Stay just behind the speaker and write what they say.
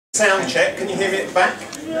sound check. Can you hear me at the back?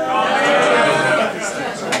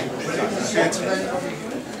 Good.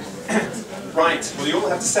 Right, well you all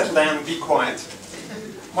have to settle down and be quiet.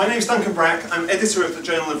 My name's Duncan Brack. I'm editor of the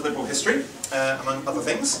Journal of Liberal History, among other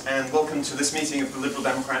things, and welcome to this meeting of the Liberal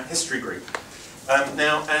Democrat History Group.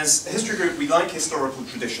 Now, as a history group, we like historical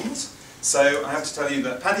traditions, so I have to tell you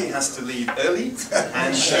that Paddy has to leave early,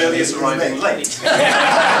 and Shirley is arriving late. So,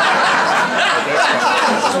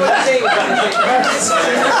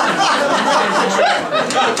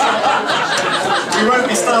 we won't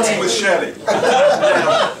be starting with Shirley.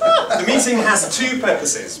 Now, the meeting has two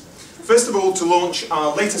purposes. First of all, to launch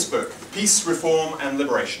our latest book, Peace, Reform and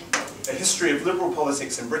Liberation, A History of Liberal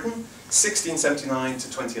Politics in Britain, 1679 to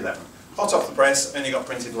 2011. Hot off the press, only got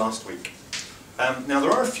printed last week. Now,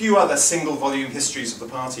 there are a few other single-volume histories of the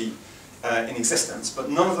party in existence, but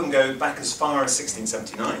none of them go back as far as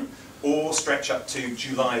 1679 or stretch up to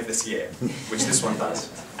July of this year, which this one does.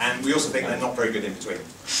 And we also think they're not very good in between.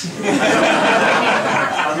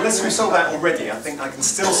 Unless we've sold out already, I think I can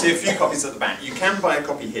still see a few copies at the back. You can buy a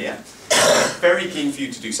copy here. Very keen for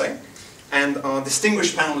you to do so. And our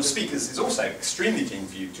distinguished panel of speakers is also extremely keen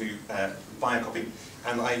for you to buy a copy.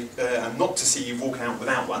 And I am not to see you walk out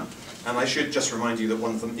without one. And I should just remind you that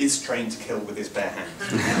one of them is trained to kill with his bare hands.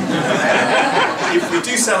 If we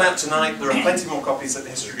do sell out tonight, there are plenty more copies at the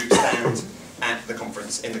History Group stand at the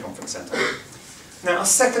conference, in the conference centre. Now, our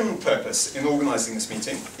second purpose in organising this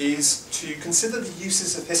meeting is to consider the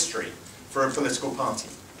uses of history for a political party.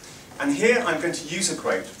 And here I'm going to use a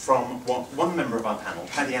quote from what one member of our panel,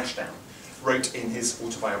 Paddy Ashdown, wrote in his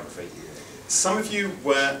autobiography. Some of you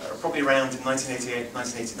were probably around in 1988,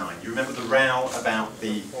 1989. You remember the row about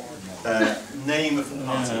the name of the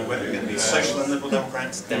party, whether it was going to be Social and Liberal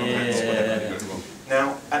Democrats, whatever.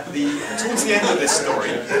 Now, towards the end of this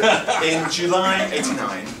story, in July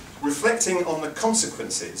 '89, reflecting on the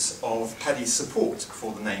consequences of Paddy's support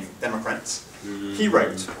for the name Democrats, he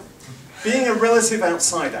wrote, "Being a relative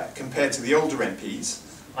outsider compared to the older MPs,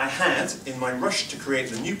 I had, in my rush to create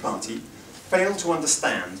the new party, failed to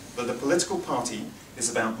understand that a political party is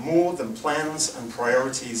about more than plans and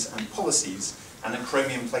priorities and policies and a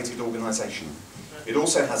chromium-plated organisation. It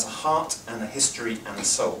also has a heart and a history and a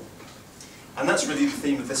soul." And that's really the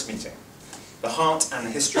theme of this meeting. The heart and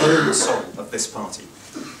the history and the soul of this party.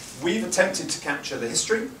 We've attempted to capture the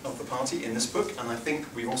history of the party in this book, and I think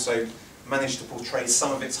we've also managed to portray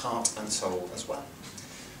some of its heart and soul as well.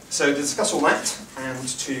 So to discuss all that, and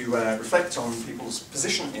to reflect on people's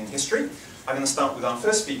position in history, I'm going to start with our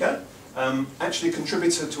first speaker, actually a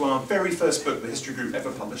contributor to our very first book the History Group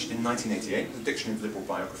ever published in 1988, the Dictionary of Liberal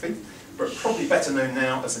Biography, but probably better known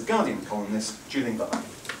now as a Guardian columnist, Julian.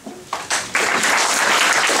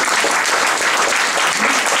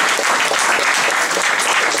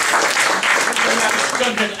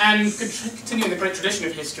 Duncan, and continuing the great tradition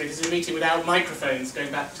of history, this is a meeting without microphones, going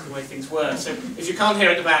back to the way things were. So if you can't hear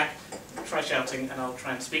at the back, try shouting and I'll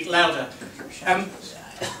try and speak louder.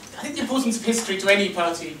 I think the importance of history to any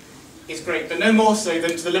party is great, but no more so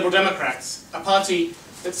than to the Liberal Democrats, a party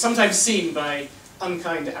that's sometimes seen by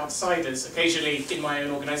unkind outsiders, occasionally in my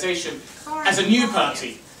own organisation, as a new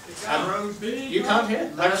party. You can't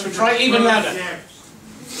hear? I shall try even louder.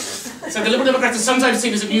 So the Liberal Democrats are sometimes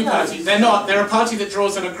seen as a new party. They're not. They're a party that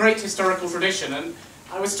draws on a great historical tradition. And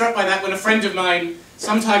I was struck by that when a friend of mine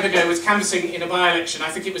some time ago was canvassing in a by-election.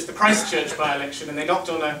 I think it was the Christchurch by-election, and they knocked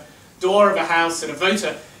on a door of a house, and a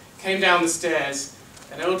voter came down the stairs,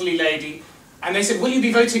 an elderly lady, and they said, "Will you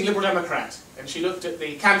be voting Liberal Democrat?" And she looked at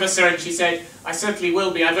the canvasser and she said, "I certainly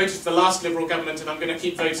will be. I voted for the last Liberal government and I'm going to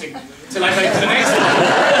keep voting till I vote for the next one."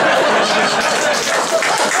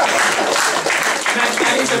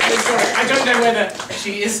 That is a big story. I don't know whether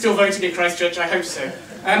she is still voting in Christchurch, I hope so.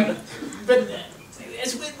 But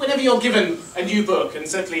whenever you're given a new book, and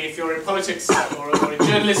certainly if you're in politics or in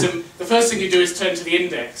journalism, the first thing you do is turn to the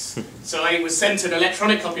index. So I was sent an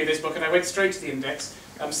electronic copy of this book and I went straight to the index.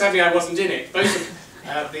 Sadly I wasn't in it. Both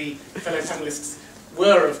of the fellow panellists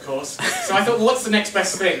were, of course. So I thought, well, what's the next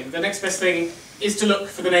best thing? The next best thing is to look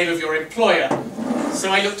for the name of your employer.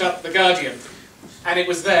 So I looked up The Guardian, and it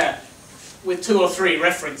was there, with 2 or 3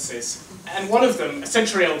 references. And one of them, a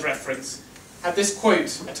century-old reference, had this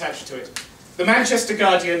quote attached to it. "The Manchester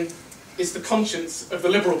Guardian is the conscience of the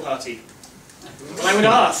Liberal Party." Well, I would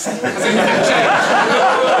ask, has anything changed?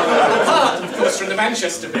 Apart, of course, from the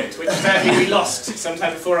Manchester bit, which sadly we lost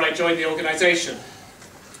sometime before I joined the organisation.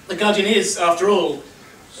 The Guardian is, after all,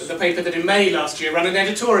 the paper that in May last year ran an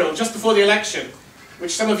editorial just before the election,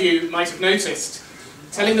 which some of you might have noticed,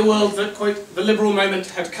 telling the world that, quote, the Liberal moment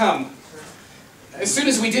had come. As soon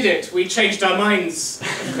as we did it, we changed our minds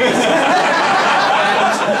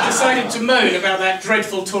and decided to moan about that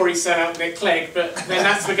dreadful Tory sellout Nick Clegg, but then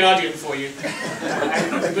that's The Guardian for you.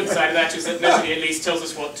 And the good side of that is that nobody at least tells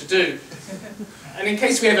us what to do. And in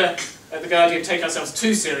case we ever, at The Guardian, take ourselves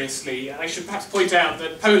too seriously, I should perhaps point out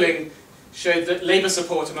that polling showed that Labour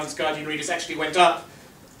support amongst Guardian readers actually went up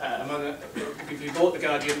among the people who bought The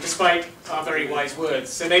Guardian, despite our very wise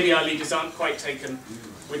words. So maybe our leaders aren't quite taken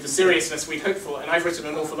with the seriousness we'd hoped for, and I've written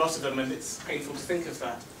an awful lot of them, and it's painful to think of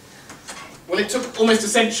that. Well, it took almost a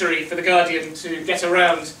century for The Guardian to get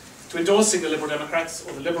around to endorsing the Liberal Democrats,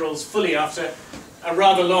 or the Liberals, fully after a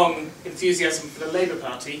rather long enthusiasm for the Labour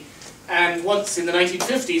Party, and once in the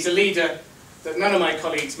 1950s, a leader that none of my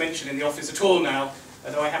colleagues mention in the office at all now,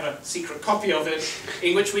 although I have a secret copy of it,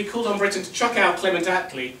 in which we called on Britain to chuck out Clement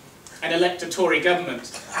Attlee and elect a Tory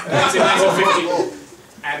government. That was in 1950,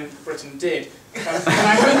 and Britain did. And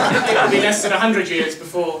I hope it will be less than 100 years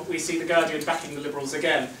before we see The Guardian backing the Liberals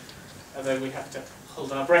again, although we have to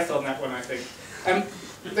hold our breath on that one, I think.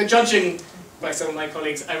 The judging by some of my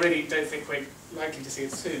colleagues, I really don't think we're likely to see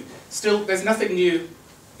it soon. Still, there's nothing new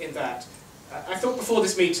in that. I thought before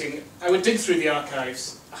this meeting I would dig through the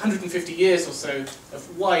archives, 150 years or so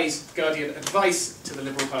of wise Guardian advice to the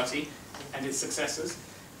Liberal Party and its successors.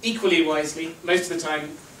 Equally wisely, most of the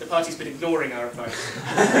time, the party's been ignoring our advice.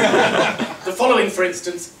 The following, for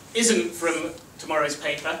instance, isn't from tomorrow's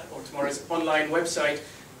paper or tomorrow's online website,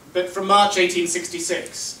 but from March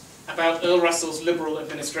 1866, about Earl Russell's Liberal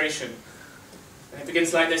administration. And it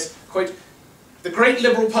begins like this, quote, "The great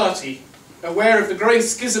Liberal Party, aware of the growing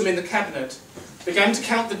schism in the cabinet, began to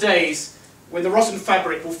count the days when the rotten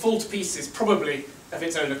fabric will fall to pieces, probably of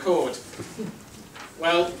its own accord."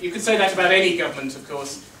 Well, you could say that about any government, of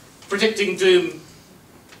course. Predicting doom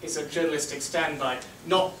is a journalistic standby.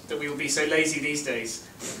 Not that we will be so lazy these days.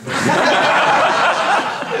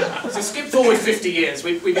 So skip forward 50 years.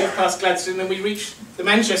 We move past Gladstone and we reach the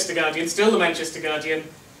Manchester Guardian, still the Manchester Guardian,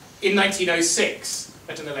 in 1906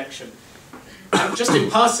 at an election. And just in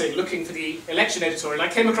passing, looking for the election editorial, I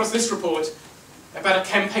came across this report about a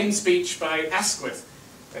campaign speech by Asquith.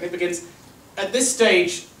 And it begins, "At this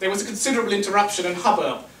stage, there was a considerable interruption and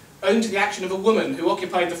hubbub, owing to the action of a woman who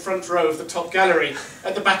occupied the front row of the top gallery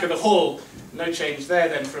at the back of the hall." No change there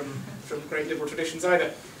then from great Liberal traditions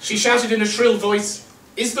either. "She shouted in a shrill voice,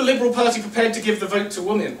 'Is the Liberal Party prepared to give the vote to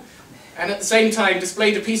women?' and at the same time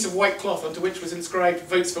displayed a piece of white cloth onto which was inscribed,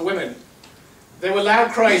 'Votes for Women.' There were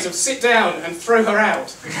loud cries of 'Sit down and throw her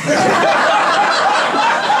out.'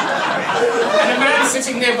 And a man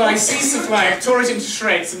sitting nearby seized the flag, tore it into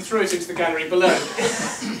shreds and threw it into the gallery below."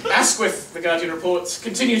 Asquith, The Guardian reports,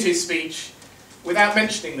 continued his speech without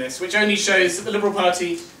mentioning this, which only shows that the Liberal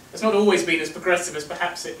Party has not always been as progressive as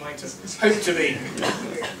perhaps it might have hoped to be.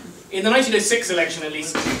 In the 1906 election, at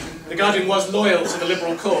least, The Guardian was loyal to the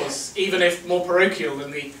Liberal cause, even if more parochial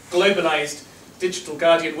than the globalised digital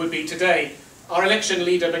Guardian would be today. Our election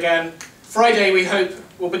leader began, "Friday, we hope,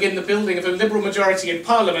 will begin the building of a Liberal majority in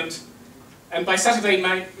Parliament, and by Saturday,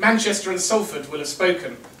 Manchester and Salford will have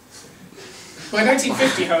spoken." By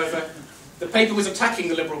 1950, however, the paper was attacking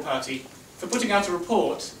the Liberal Party for putting out a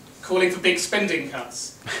report calling for big spending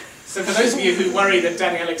cuts. So for those of you who worry that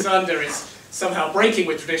Danny Alexander is somehow breaking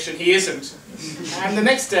with tradition, he isn't. And the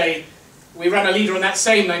next day, we ran a leader on that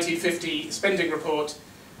same 1950 spending report,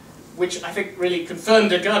 which I think really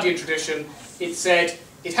confirmed a Guardian tradition. It said,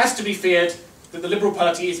 "It has to be feared that the Liberal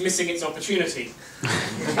Party is missing its opportunity."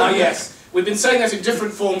 Ah yes, we've been saying that in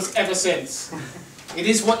different forms ever since. It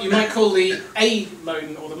is what you might call the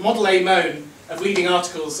A-moan, or the Model A moan, of leading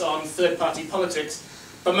articles on third-party politics,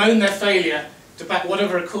 bemoan their failure to back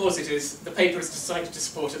whatever a cause it is the paper has decided to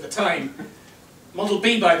support at the time. Model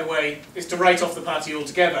B, by the way, is to write off the party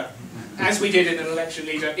altogether, as we did in an election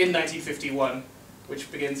leader in 1951,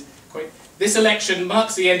 which begins, quote, "This election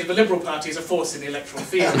marks the end of the Liberal Party as a force in the electoral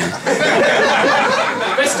field."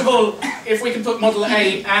 Best of all, if we can put Model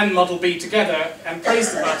A and Model B together and praise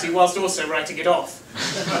the party whilst also writing it off,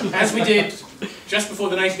 as we did just before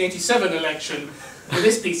the 1987 election with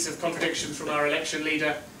this piece of contradiction from our election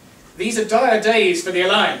leader. "These are dire days for the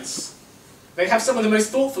Alliance. They have some of the most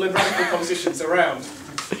thoughtful and radical politicians around."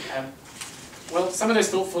 Well, some of those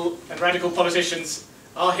thoughtful and radical politicians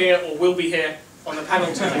are here or will be here on the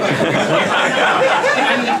panel tonight.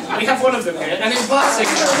 And we have one of them here, and in passing...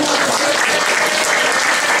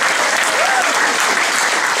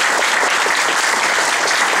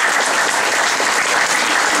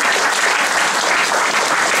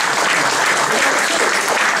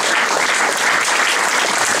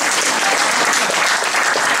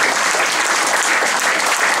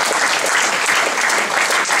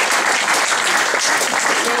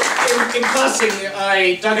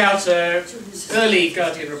 I dug out a early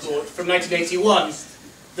Guardian report from 1981,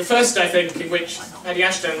 the first, I think, in which Paddy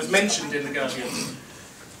Ashdown was mentioned in the Guardian,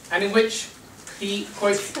 and in which he,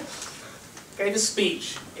 quote, gave a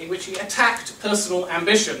speech in which he attacked personal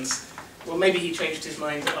ambitions. Well, maybe he changed his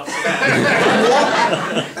mind after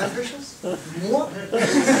that. What? Ambitious? What?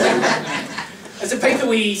 As a paper,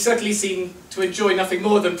 we certainly seem to enjoy nothing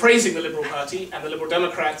more than praising the Liberal Party and the Liberal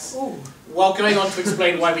Democrats, while going on to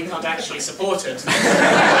explain why we can't actually support it. In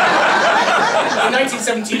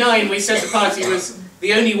 1979, we said the party was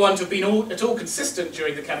the only one to have been at all consistent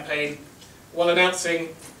during the campaign, while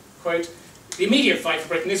announcing, quote, the immediate fight for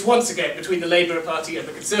Britain is once again between the Labour Party and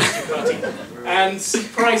the Conservative Party, and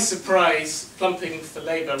surprise, surprise, plumping for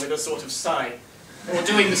Labour with a sort of sigh, or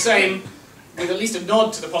doing the same with at least a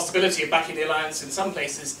nod to the possibility of backing the alliance in some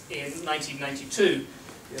places in 1992,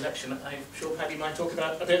 the election I'm sure Paddy might talk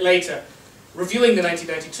about a bit later. Reviewing the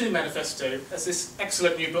 1992 manifesto, as this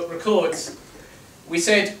excellent new book records, we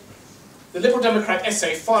said, the Liberal Democrat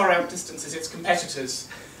essay far outdistances its competitors,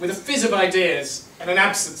 with a fizz of ideas and an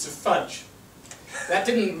absence of fudge. That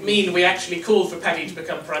didn't mean we actually called for Paddy to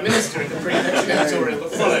become Prime Minister in the pre-election editorial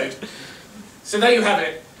that followed. So there you have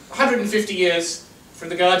it, 150 years from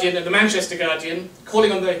the Guardian and the Manchester Guardian,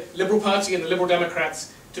 calling on the Liberal Party and the Liberal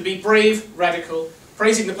Democrats to be brave, radical,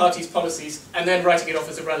 praising the party's policies, and then writing it off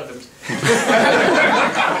as irrelevant.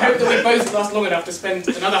 I hope that we both last long enough to spend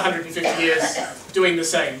another 150 years doing the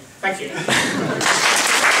same. Thank you.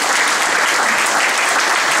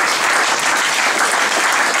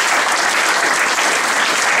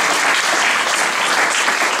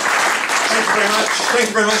 Thank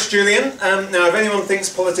you very much, Julian. Now, if anyone thinks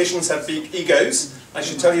politicians have big egos, I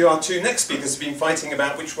should tell you our two next speakers have been fighting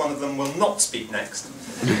about which one of them will not speak next.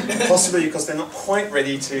 Possibly because they're not quite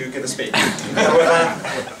ready to give a speech. However,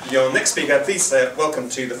 your next speaker, please welcome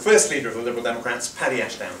to the first leader of the Liberal Democrats, Paddy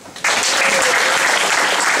Ashdown.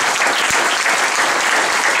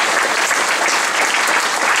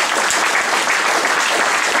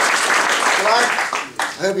 Well, I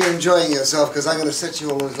hope you're enjoying yourself, because I'm going to set you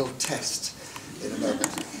all a little test in a moment.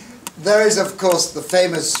 There is, of course, the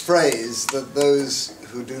famous phrase that those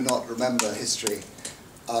who do not remember history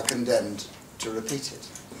are condemned to repeat it.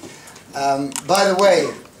 By the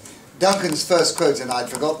way, Duncan's first quote, and I'd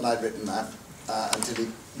forgotten I'd written that until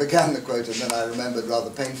he began the quote, and then I remembered rather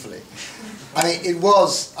painfully. I mean, it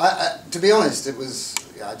was, to be honest, it was,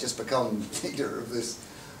 I'd just become leader of this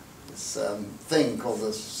thing called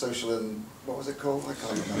the social and, what was it called? I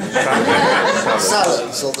can't remember.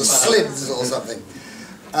 Salads, or the Slids, or something.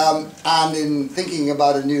 And in thinking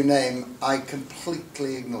about a new name, I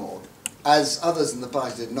completely ignored, as others in the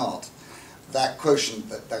party did not, that quotient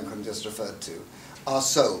that Duncan just referred to, our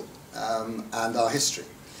soul and our history.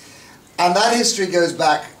 And that history goes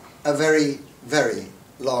back a very, very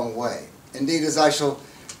long way. Indeed, as I shall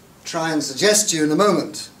try and suggest to you in a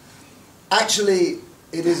moment, actually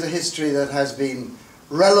it is a history that has been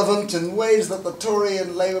relevant in ways that the Tory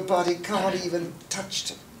and Labour Party can't even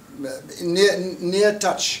touch, near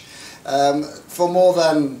touch, for more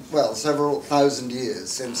than, well, several thousand years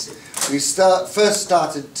since we first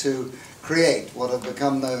started to create what have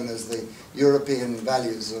become known as the European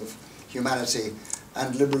values of humanity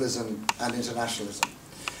and liberalism and internationalism.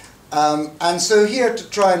 And so here to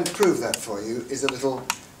try and prove that for you is a little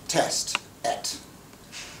test.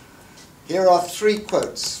 Here are 3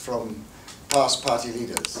 quotes from past party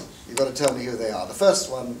leaders. You've got to tell me who they are. The first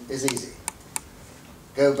one is easy.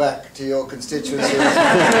 Go back to your constituencies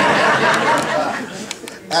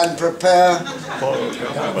and prepare for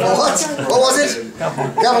what? What was it?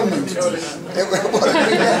 Government.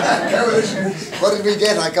 What did we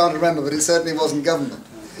get? I can't remember, but it certainly wasn't government.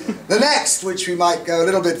 The next, which we might go a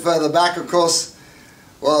little bit further back, of course,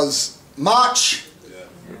 was march.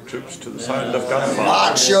 Troops to the sound of gunfire.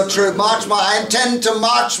 March your troop. I intend to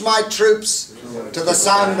march my troops to the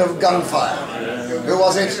sound of gunfire. Who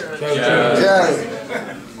was it? Joe.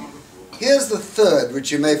 Here's the third,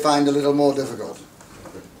 which you may find a little more difficult.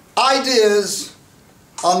 Ideas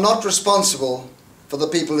are not responsible for the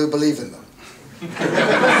people who believe in them.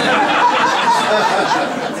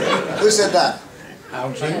 Who said that?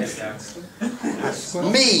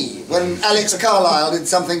 Me, when Alex Carlyle did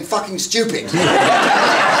something fucking stupid.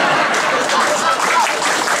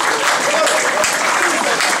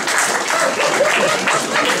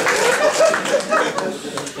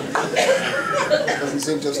 Doesn't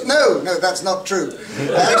seem to have... No, that's not true.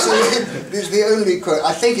 Actually, this is the only quote.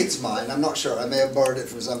 I think it's mine. I'm not sure. I may have borrowed it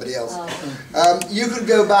from somebody else. You could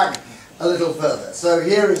go back a little further. So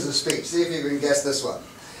here is the speech. See if you can guess this one.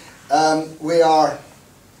 We are,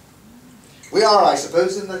 I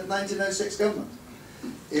suppose, in the 1906 government.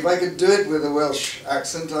 If I could do it with a Welsh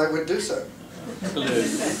accent, I would do so.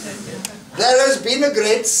 There has been a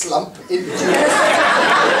great slump in Dukes.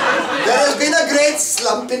 There has been a great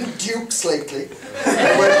slump in Dukes lately.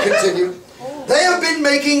 I won't continue. They have been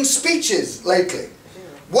making speeches lately.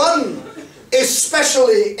 One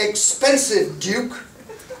especially expensive Duke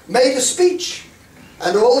made a speech.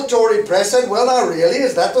 And all the Tory press said, well now really,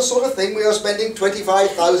 is that the sort of thing we are spending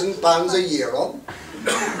 £25,000 a year on?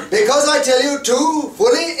 Because I tell you, 2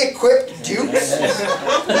 fully equipped Dukes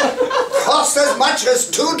cost as much as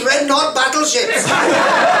 2 dreadnought battleships.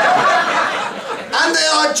 And they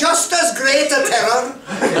are just as great a terror,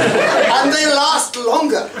 and they last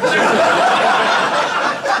longer.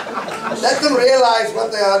 Let them realise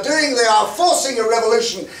what they are doing. They are forcing a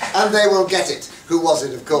revolution, and they will get it. Who was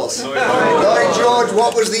it, of course? Lloyd George.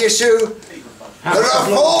 What was the issue? The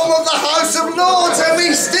reform of the House of Lords, and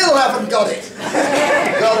we still haven't got it.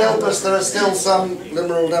 God help us, there are still some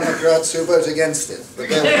Liberal Democrats who vote against it. But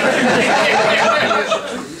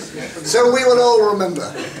so we will all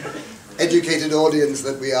remember, educated audience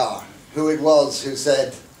that we are, who it was who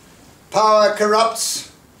said, power corrupts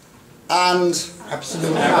and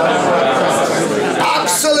absolute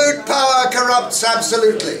power corrupts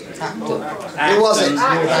absolutely. Who was it?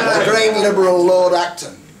 The great Liberal Lord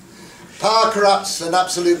Acton. Power corrupts and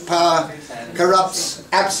absolute power corrupts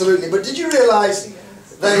absolutely. But did you realise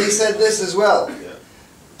that he said this as well?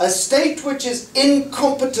 A state which is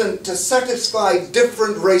incompetent to satisfy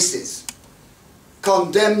different races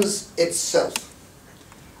condemns itself.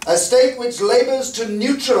 A state which labours to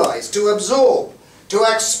neutralise, to absorb, to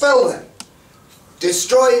expel them,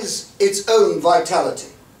 destroys its own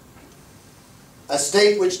vitality. A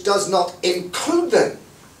state which does not include them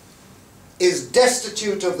is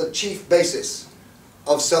destitute of the chief basis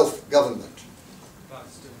of self-government.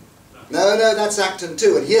 No, that's Acton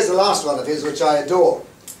too. And here's the last one of his, which I adore.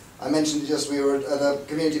 I mentioned just we were at a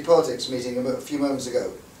community politics meeting a few moments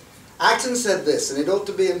ago. Acton said this, and it ought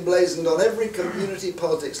to be emblazoned on every community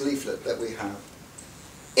politics leaflet that we have.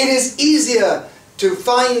 It is easier to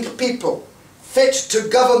find people fit to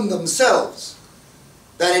govern themselves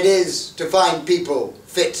than it is to find people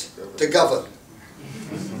fit to govern.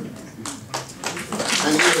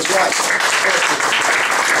 And he was right.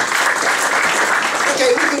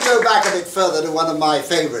 Okay, we can go back a bit further to one of my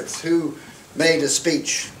favourites, who made a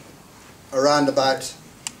speech around about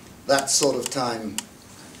that sort of time,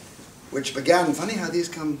 which began, funny how these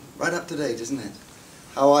come right up to date, isn't it?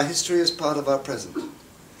 How our history is part of our present.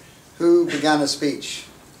 Who began a speech?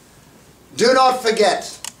 Do not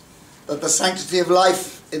forget that the sanctity of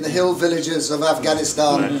life in the hill villages of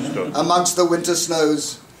Afghanistan amongst the winter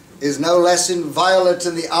snows is no less inviolate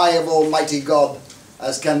in the eye of Almighty God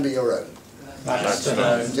as can be your own.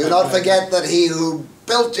 Do not forget that he who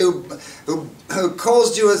built you, who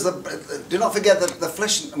caused you as the... Do not forget that the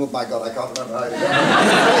flesh... Oh my God, I can't remember how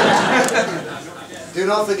you do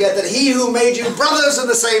not forget that he who made you brothers in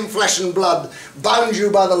the same flesh and blood bound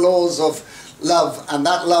you by the laws of love, and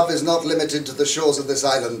that love is not limited to the shores of this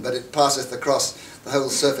island, but it passeth across the whole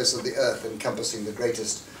surface of the earth, encompassing the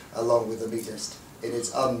greatest along with the meanest in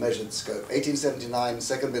its unmeasured scope. 1879,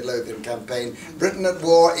 Second Midlothian Campaign, Britain at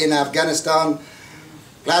war in Afghanistan.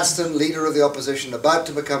 Gladstone, leader of the opposition, about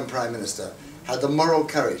to become Prime Minister, had the moral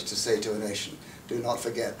courage to say to a nation, do not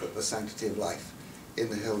forget that the sanctity of life in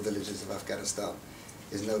the hill villages of Afghanistan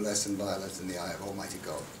is no less inviolate in the eye of Almighty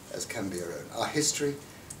God as can be your own. Our history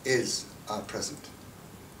is our present.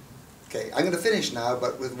 Okay, I'm going to finish now,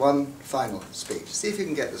 but with one final speech. See if you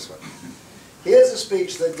can get this one. Here's a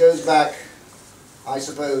speech that goes back, I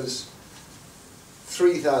suppose,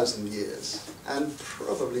 3,000 years, and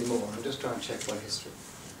probably more. I'm just trying to check my history.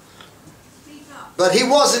 But he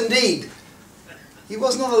was indeed, he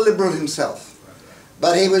was not a liberal himself,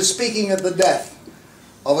 but he was speaking at the death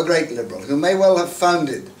of a great liberal, who may well have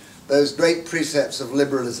founded those great precepts of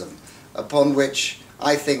liberalism upon which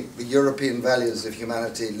I think the European values of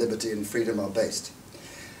humanity, liberty and freedom are based.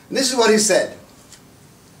 And this is what he said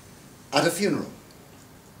at a funeral.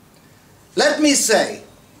 Let me say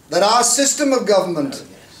that our system of government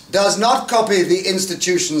does not copy the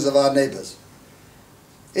institutions of our neighbours.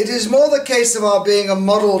 It is more the case of our being a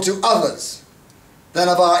model to others than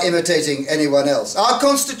of our imitating anyone else. Our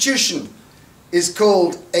constitution is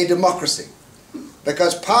called a democracy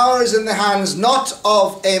because power is in the hands not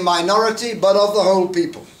of a minority but of the whole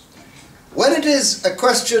people. When it is a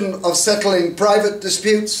question of settling private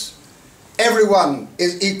disputes, everyone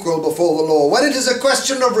is equal before the law. When it is a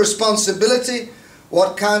question of responsibility,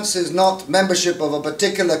 what counts is not membership of a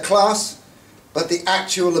particular class, but the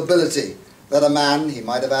actual ability that a man, he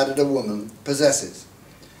might have added a woman, possesses.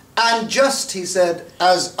 And just, he said,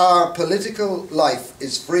 as our political life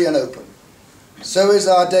is free and open, so is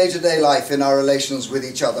our day-to-day life in our relations with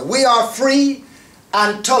each other. We are free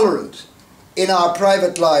and tolerant in our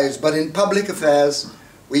private lives, but in public affairs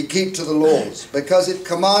we keep to the laws, because it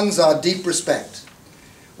commands our deep respect.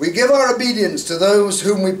 We give our obedience to those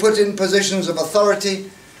whom we put in positions of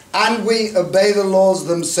authority, and we obey the laws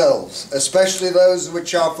themselves, especially those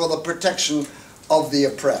which are for the protection of the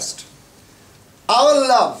oppressed. Our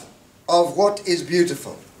love of what is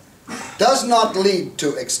beautiful does not lead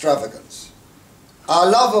to extravagance. Our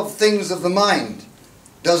love of things of the mind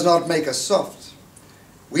does not make us soft.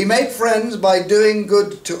 We make friends by doing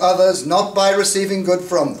good to others, not by receiving good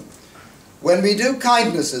from them. When we do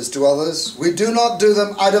kindnesses to others, we do not do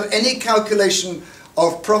them out of any calculation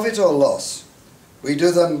of profit or loss. We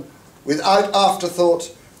do them without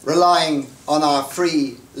afterthought, relying on our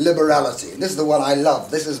free liberality. And this is the one I love.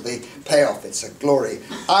 This is the payoff. It's a glory.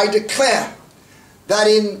 I declare that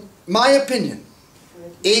in my opinion,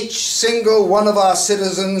 each single one of our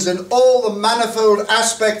citizens in all the manifold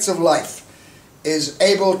aspects of life is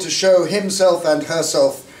able to show himself and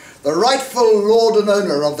herself the rightful lord and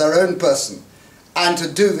owner of their own person, and to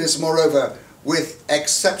do this, moreover, with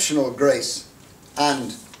exceptional grace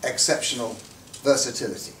and exceptional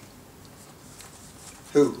versatility.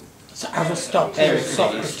 Who? Socrates.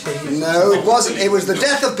 No, it wasn't. It was the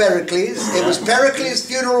death of Pericles. It was Pericles'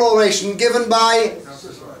 funeral oration given by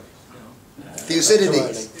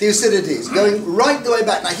Thucydides, going right the way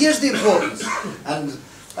back. Now here's the importance, and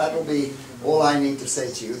that will be all I need to say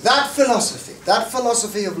to you. That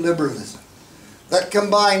philosophy of liberalism, that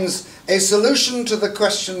combines a solution to the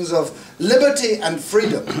questions of liberty and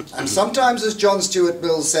freedom, and sometimes, as John Stuart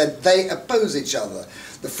Mill said, they oppose each other,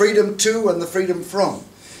 the freedom to and the freedom from.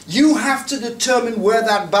 You have to determine where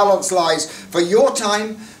that balance lies for your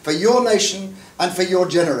time, for your nation, and for your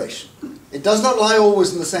generation. It does not lie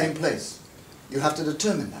always in the same place. You have to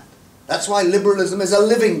determine that. That's why liberalism is a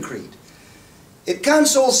living creed. It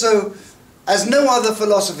counts also, as no other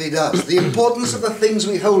philosophy does, the importance of the things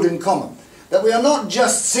we hold in common. That we are not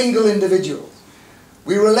just single individuals.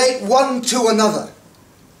 We relate one to another.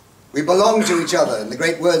 We belong to each other. In the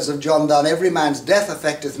great words of John Donne, every man's death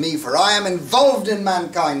affecteth me, for I am involved in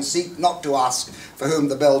mankind. Seek not to ask for whom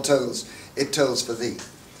the bell tolls, it tolls for thee.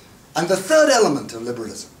 And the third element of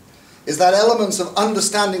liberalism is that element of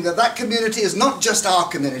understanding that that community is not just our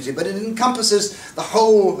community, but it encompasses the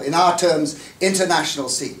whole, in our terms, international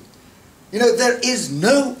scene. You know, there is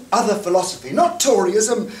no other philosophy, not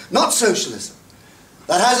Toryism, not socialism,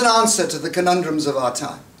 that has an answer to the conundrums of our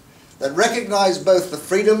time, that recognize both the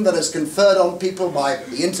freedom that is conferred on people by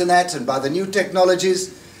the internet and by the new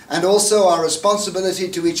technologies, and also our responsibility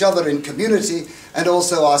to each other in community, and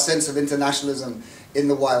also our sense of internationalism in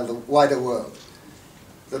the wider world.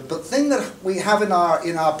 The thing that we have in our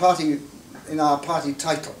party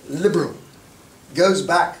title, liberal, goes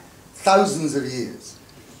back thousands of years.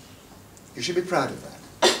 You should be proud of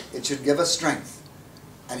that. It should give us strength,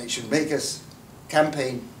 and it should make us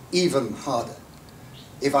campaign even harder.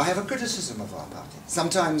 If I have a criticism of our party,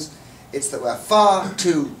 sometimes it's that we're far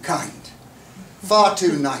too kind, far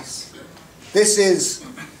too nice. This is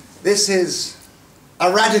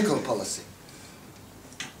a radical policy.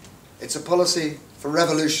 It's a policy for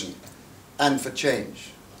revolution and for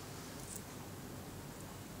change.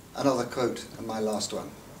 Another quote, and my last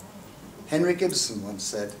one. Henry Gibson once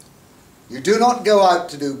said, "You do not go out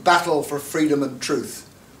to do battle for freedom and truth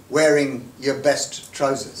wearing your best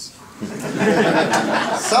trousers."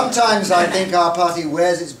 Sometimes I think our party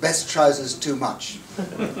wears its best trousers too much.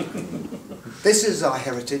 This is our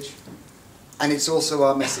heritage, and it's also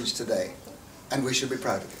our message today, and we should be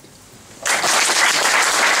proud of it.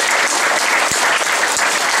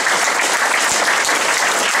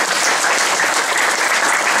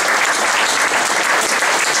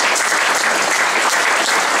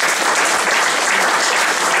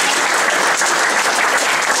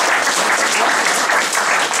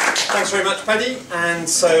 Thanks very much, Paddy. And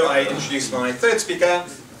so I introduce my third speaker,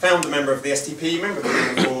 founder member of the STP, member of the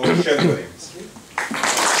League for Shirley Williams.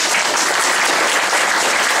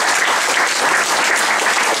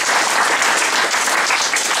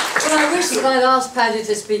 Well, I wish that I'd asked Paddy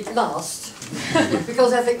to speak last,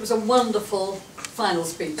 because I think it was a wonderful final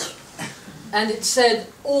speech. And it said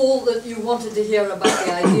all that you wanted to hear about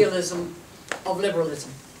the idealism of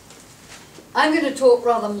liberalism. I'm going to talk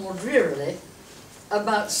rather more drearily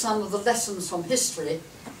about some of the lessons from history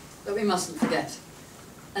that we mustn't forget.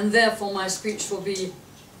 And therefore my speech will be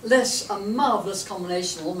less a marvellous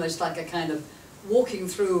combination, almost like a kind of walking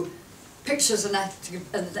through pictures and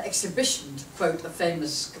an exhibition, to quote a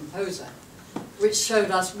famous composer, which showed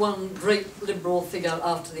us one great liberal figure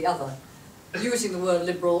after the other, using the word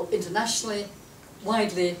liberal internationally,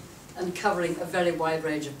 widely, and covering a very wide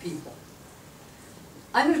range of people.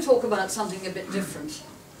 I'm going to talk about something a bit different,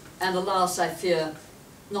 and alas, I fear,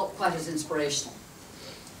 not quite as inspirational.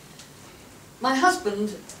 My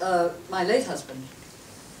husband, my late husband,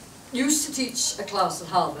 used to teach a class at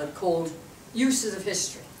Harvard called Uses of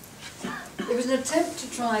History. It was an attempt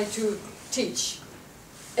to try to teach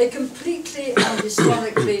a completely and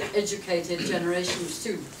historically educated generation of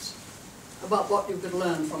students about what you could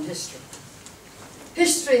learn from history.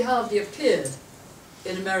 History hardly appeared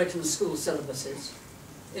in American school syllabuses.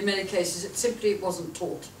 In many cases, it simply wasn't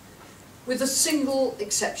taught, with the single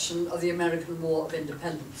exception of the American War of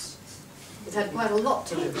Independence. It had quite a lot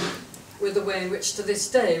to do with the way in which, to this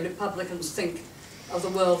day, Republicans think of the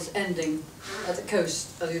world's ending at the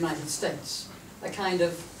coast of the United States, a kind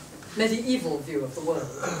of medieval view of the world,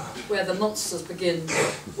 where the monsters begin,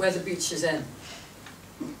 where the beaches end.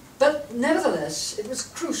 But nevertheless, it was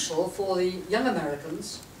crucial for the young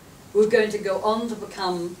Americans who were going to go on to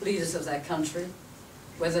become leaders of their country,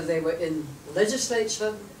 whether they were in the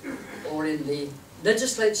legislature, or in the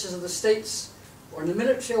legislatures of the states, or in the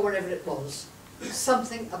military, or wherever it was,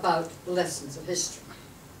 something about the lessons of history.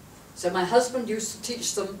 So my husband used to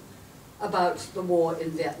teach them about the war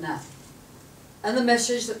in Vietnam, and the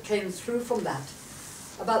message that came through from that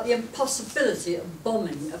about the impossibility of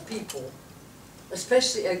bombing a people,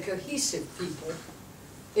 especially a cohesive people,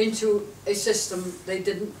 into a system they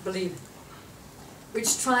didn't believe in,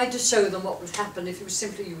 which tried to show them what would happen if you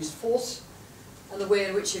simply used force, and the way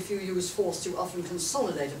in which if you use force you often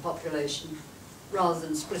consolidate a population rather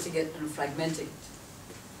than splitting it and fragmenting it.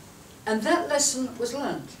 And that lesson was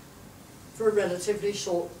learned for a relatively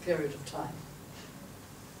short period of time.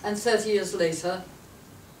 And 30 years later,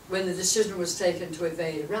 when the decision was taken to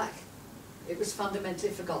invade Iraq, it was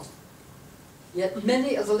fundamentally forgotten. Yet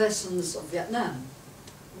many of the lessons of Vietnam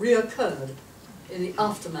reoccurred in the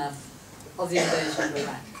aftermath of the invasion of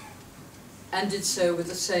Iraq, and did so with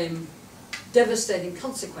the same devastating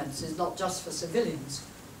consequences, not just for civilians,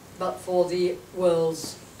 but for the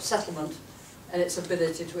world's settlement and its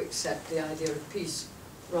ability to accept the idea of peace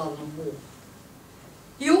rather than war.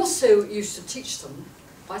 He also used to teach them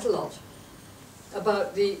quite a lot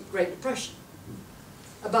about the Great Depression,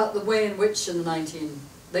 about the way in which in the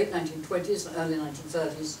late 1920s and early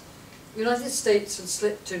 1930s, the United States had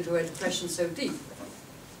slipped into a depression so deep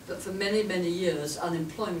that for many, many years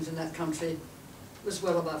unemployment in that country was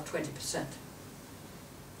well above 20%.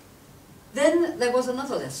 Then there was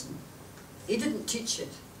another lesson. He didn't teach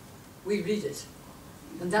it, we read it.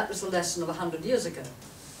 And that was the lesson of 100 years ago.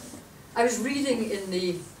 I was reading in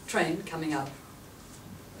the train coming up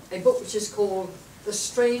a book which is called The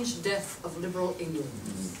Strange Death of Liberal England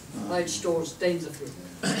by George Dangerfield.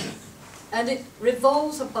 And it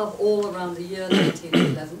revolves above all around the year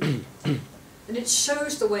 1911, and it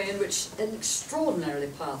shows the way in which an extraordinarily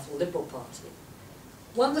powerful Liberal Party,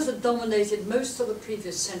 one that had dominated most of the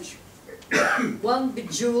previous century, one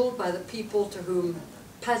bejeweled by the people to whom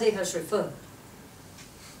Paddy has referred,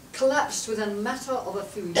 collapsed within a matter of a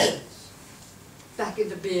few years, back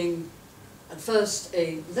into being at first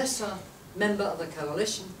a lesser member of the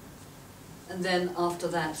coalition, and then after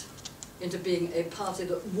that into being a party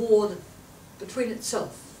that warred between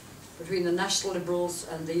itself, between the National Liberals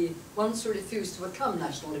and the ones who refused to become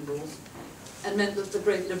National Liberals, and meant that the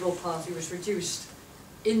Great Liberal Party was reduced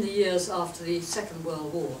in the years after the Second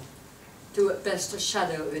World War to at best a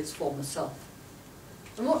shadow of its former self.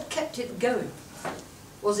 And what kept it going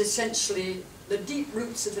was essentially the deep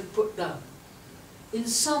roots it had put down in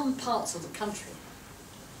some parts of the country,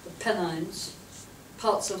 the Pennines,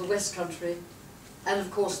 parts of the West Country, and of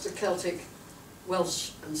course the Celtic,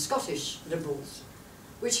 Welsh and Scottish Liberals,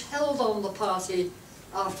 which held on the party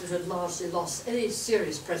after it had largely lost any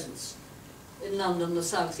serious presence in London, the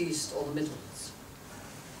South East or the Midlands.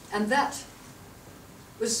 And that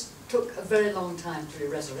took a very long time to be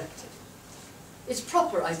resurrected. It's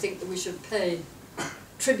proper, I think, that we should pay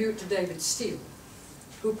tribute to David Steele,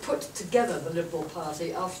 who put together the Liberal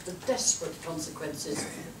Party after the desperate consequences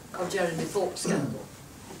of Jeremy Thorpe's scandal.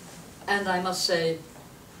 And I must say,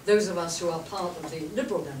 those of us who are part of the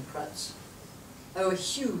Liberal Democrats owe a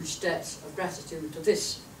huge debt of gratitude to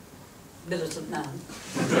this militant man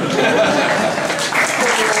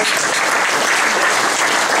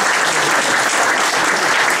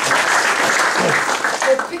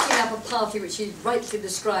for picking up a party which he rightly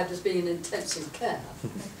described as being in intensive care,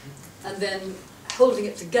 and then holding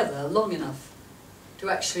it together long enough to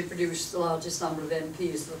actually produce the largest number of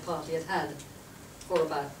MPs that the party had had for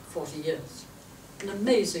about 40 years. An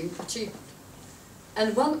amazing achievement.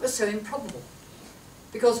 and one that was so improbable.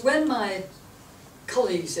 Because when my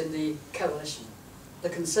colleagues in the coalition, the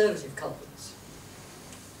Conservative colleagues,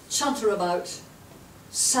 chanter about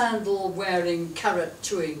sandal-wearing,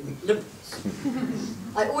 carrot-chewing liberals,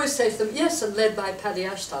 I always say to them, yes, and led by Paddy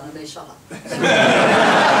Ashdown, and they shut up.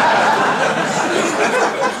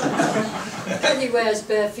 Paddy wears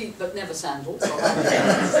bare feet but never sandals,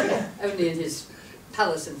 only in his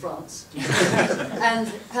palace in France.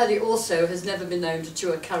 And Paddy also has never been known to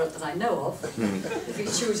chew a carrot that I know of. If he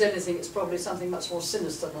chews anything, it's probably something much more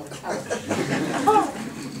sinister than a carrot.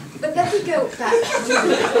 But let me go back to...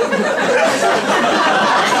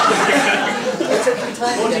 It took me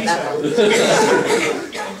time to get that one.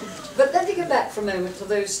 But let me go back for a moment to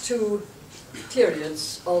those two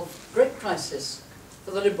periods of great crisis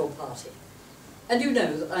for the Liberal Party. And you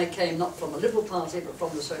know that I came not from the Liberal Party, but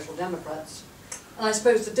from the Social Democrats. And I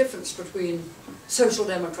suppose the difference between Social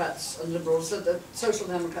Democrats and Liberals is that the Social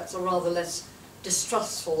Democrats are rather less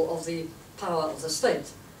distrustful of the power of the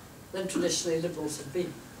state than traditionally Liberals have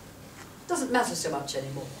been. It doesn't matter so much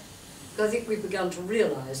anymore. But I think we've begun to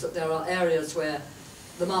realise that there are areas where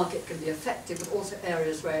the market can be effective, but also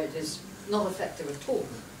areas where it is not effective at all,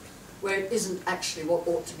 where it isn't actually what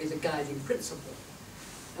ought to be the guiding principle.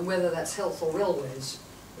 And whether that's health or railways,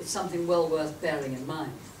 it's something well worth bearing in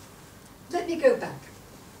mind. Let me go back.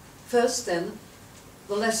 First, then,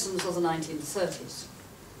 the lessons of the 1930s.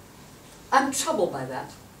 I'm troubled by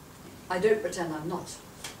that. I don't pretend I'm not.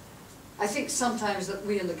 I think sometimes that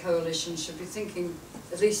we in the coalition should be thinking,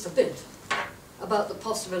 at least a bit, about the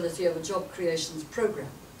possibility of a job creations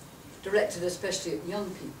programme, directed especially at young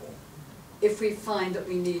people, if we find that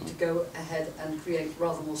we need to go ahead and create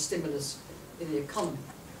rather more stimulus in the economy.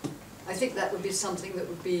 I think that would be something that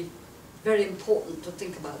would be very important to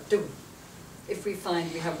think about doing, if we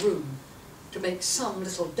find we have room to make some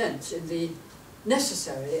little dent in the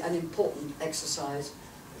necessary and important exercise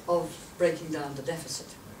of breaking down the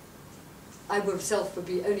deficit. I myself would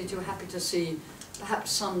be only too happy to see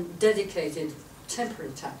perhaps some dedicated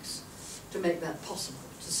temporary tax to make that possible,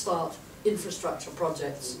 to start infrastructure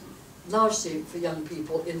projects, largely for young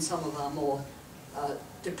people in some of our more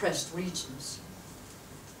depressed regions.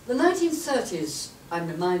 The 1930s I'm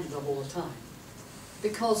reminded of all the time,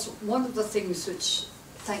 because one of the things which,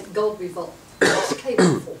 thank God, we've got what's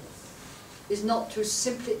capable for, is not to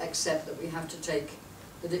simply accept that we have to take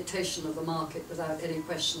the dictation of the market without any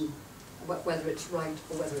question about whether it's right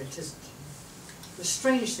or whether it isn't. The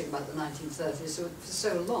strange thing about the 1930s is that for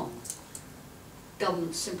so long,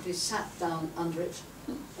 government simply sat down under it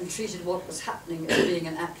and treated what was happening as being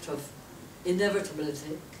an act of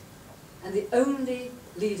inevitability, and the only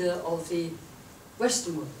leader of the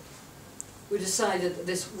Western world who decided that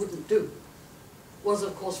this wouldn't do was,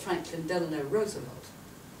 of course, Franklin Delano Roosevelt,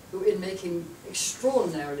 who, in making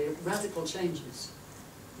extraordinarily radical changes,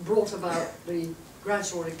 brought about the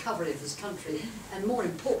gradual recovery of his country, and more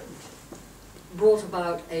important, brought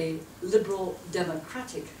about a liberal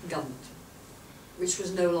democratic government, which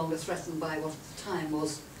was no longer threatened by what at the time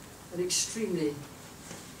was an extremely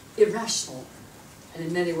irrational and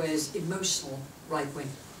in many ways emotional right wing.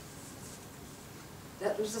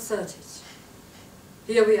 That was the 30s.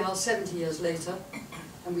 Here we are 70 years later,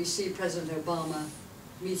 and we see President Obama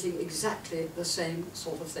meeting exactly the same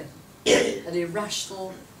sort of thing. An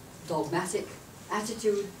irrational, dogmatic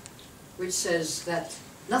attitude which says that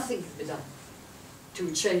nothing can be done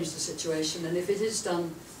to change the situation, and if it is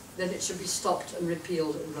done, then it should be stopped and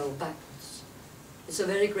repealed and rolled backwards. It's a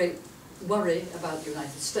very great worry about the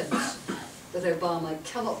United States that Obama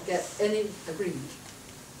cannot get any agreement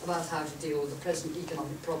about how to deal with the present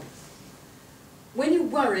economic problem. When you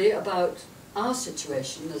worry about our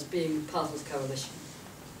situation as being part of the coalition,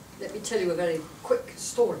 let me tell you a very quick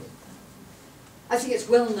story. I think it's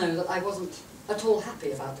well known that I wasn't at all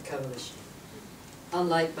happy about the coalition,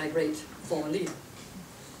 unlike my great former leader.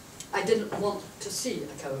 I didn't want to see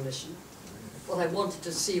a coalition. What I wanted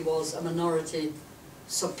to see was a minority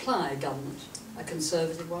supply government, a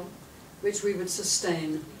conservative one, which we would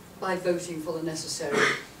sustain by voting for the necessary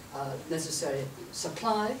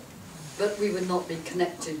supply, but we would not be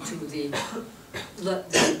connected to the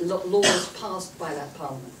laws passed by that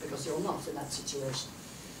parliament, because you're not in that situation.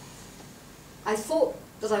 I thought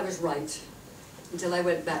that I was right until I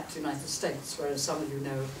went back to the United States, where, as some of you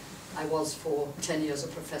know, I was for 10 years a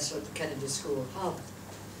professor at the Kennedy School at Harvard.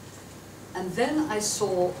 And then I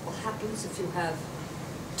saw what happens if you have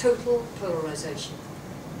total polarization,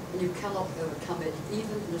 and you cannot overcome it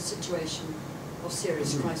even in a situation of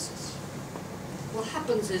serious crisis. What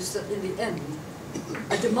happens is that in the end,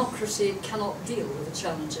 a democracy cannot deal with the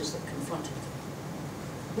challenges that confront it.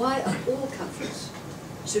 Why are all countries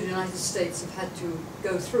should the United States have had to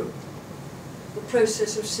go through the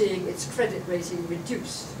process of seeing its credit rating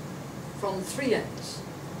reduced from 3A's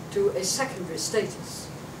to a secondary status,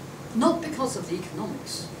 not because of the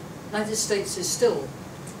economics. The United States is still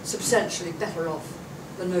substantially better off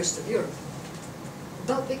than most of Europe,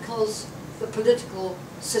 but because the political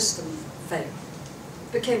system failed,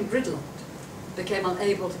 became gridlocked, became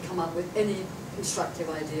unable to come up with any constructive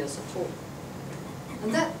ideas at all.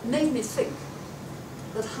 And that made me think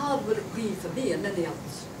that hard would it be for me and many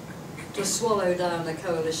others to swallow down a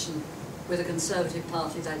coalition with a Conservative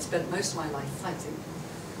Party that I'd spent most of my life fighting.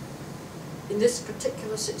 In this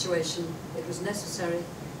particular situation, it was necessary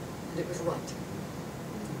and it was right.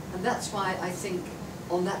 And that's why I think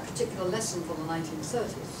on that particular lesson from the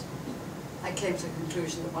 1930s, I came to the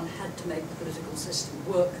conclusion that one had to make the political system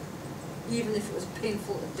work, even if it was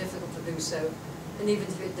painful and difficult to do so, and even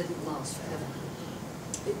if it didn't last forever.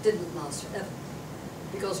 It didn't last forever,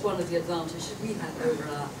 because one of the advantages we had over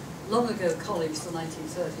our long-ago colleagues, the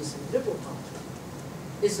 1930s in the Liberal Party,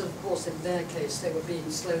 is that, of course, in their case, they were being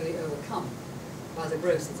slowly overcome by the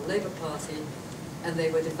growth of the Labour Party, and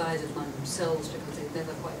they were divided among themselves because they'd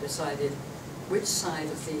never quite decided which side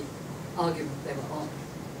of the argument they were on.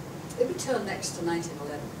 Let me turn next to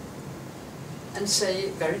 1911 and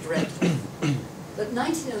say very directly that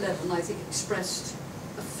 1911, I think, expressed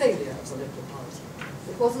a failure of the Liberal Party.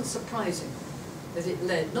 It wasn't surprising that it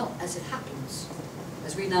led, not as it happens,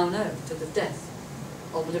 as we now know, to the death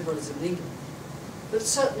of liberalism in England, but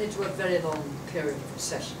certainly to a very long period of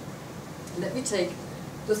recession. And let me take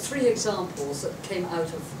the three examples that came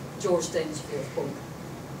out of George Danesfield's book.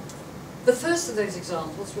 The first of those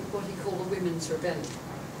examples was what he called the Women's Rebellion.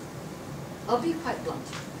 I'll be quite blunt.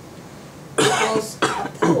 It was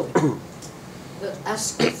appalling that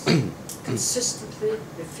Asquith consistently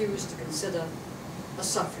refused to consider a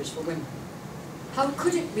suffrage for women. How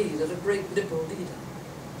could it be that a great Liberal leader,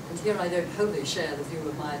 and here I don't wholly share the view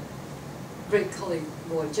of my great colleague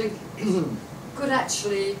Lloyd Jenkins, could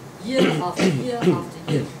actually, year after year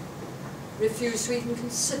after year, refuse to even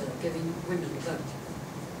consider giving women a vote?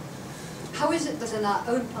 How is it that in our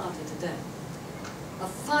own party today, a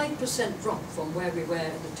 5% drop from where we were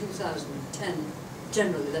in the 2010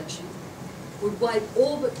 general election would wipe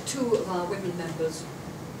all but 2 of our women members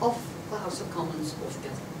off the House of Commons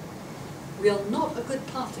altogether? We are not a good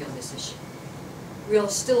party on this issue. We are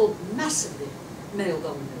still massively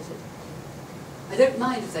male-dominated. I don't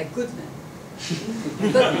mind if they're good men.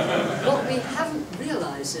 But what we haven't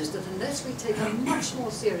realised is that unless we take a much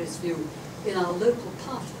more serious view in our local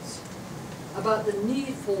parties about the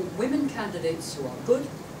need for women candidates who are good,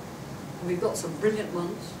 and we've got some brilliant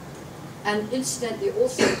ones, and incidentally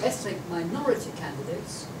also ethnic minority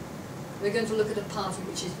candidates, we're going to look at a party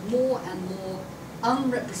which is more and more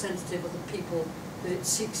unrepresentative of the people that it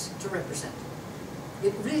seeks to represent.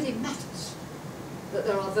 It really matters that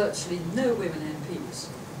there are virtually no women MPs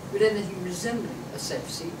with anything resembling a safe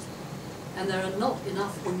seat, and there are not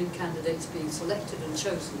enough women candidates being selected and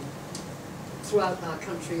chosen throughout our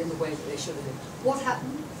country in the way that they should have been. What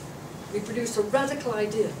happened? We produced a radical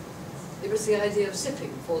idea. It was the idea of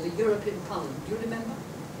zipping for the European Parliament. Do you remember?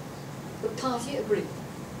 The party agreed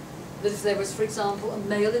that if there was, for example, a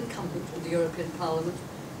male incumbent in the European Parliament,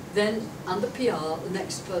 then under PR the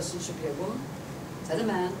next person should be a woman, then a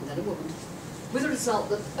man, and then a woman, with the result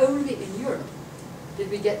that only in Europe did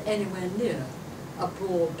we get anywhere near a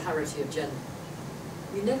broad parity of gender.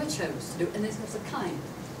 We never chose to do anything of the kind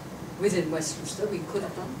within Westminster. We could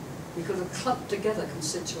have done. We could have clubbed together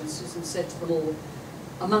constituencies and said to them all,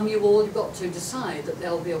 among you all, you've got to decide that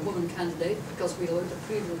there will be a woman candidate because we won't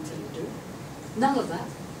approve it until you do. None of that,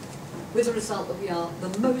 with the result that we are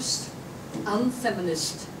the most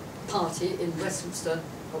unfeminist party in Westminster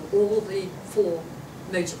of all the 4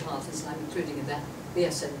 major parties, and I'm including in that the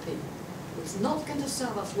SNP. It's not going to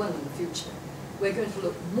serve us well in the future. We're going to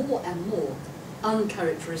look more and more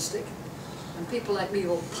uncharacteristic, and people like me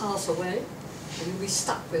will pass away, and we'll be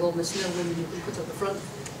stuck with almost no women you can put at the front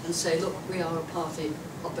and say, look, we are a party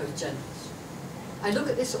of both genders. I look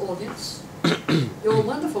at this audience. You're a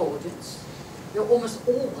wonderful audience. You're almost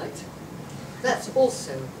all white. That's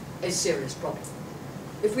also a serious problem.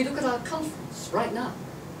 If we look at our conference right now,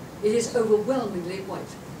 it is overwhelmingly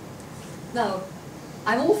white. Now,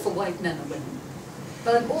 I'm all for white men and women,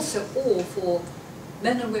 but I'm also all for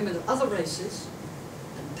men and women of other races,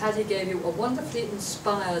 and Paddy gave you a wonderfully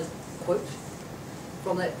inspired quote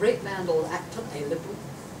from that great man or actor, a Liberal.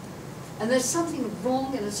 And there's something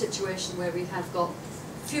wrong in a situation where we have got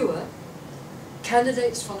fewer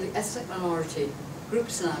candidates from the ethnic minority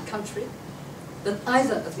groups in our country than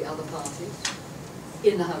either of the other parties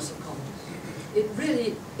in the House of Commons. it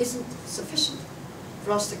really isn't sufficient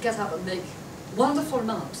for us to get up and make wonderful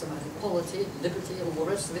remarks about equality, liberty, and all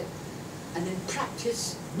the rest of it, and in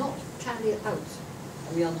practice not carry it out.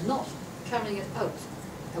 And we are not carrying it out.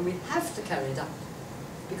 And we have to carry it out,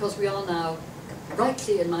 because we are now,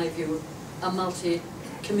 rightly in my view, a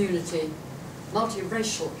multi-community,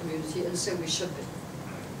 multi-racial community, and so we should be.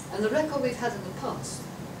 And the record we've had in the past,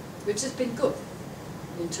 which has been good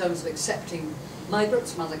in terms of accepting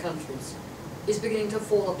migrants from other countries, is beginning to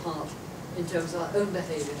fall apart in terms of our own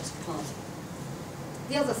behaviour as a party.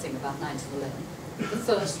 The other thing about 1911, the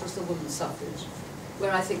first was the women's suffrage,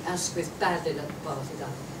 where I think Asquith badly let the party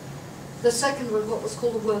down. The second was what was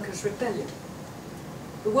called the Workers' Rebellion.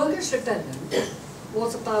 The Workers' Rebellion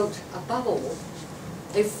was about, above all,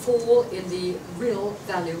 a fall in the real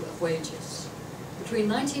value of wages. Between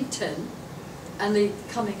 1910 and the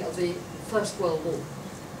coming of the First World War,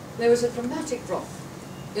 there was a dramatic drop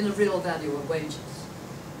in the real value of wages.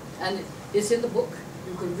 And it's in the book,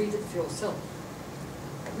 you can read it for yourself.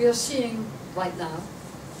 We are seeing right now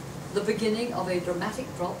the beginning of a dramatic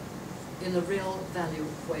drop in the real value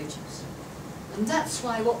of wages. And that's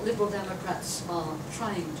why what Liberal Democrats are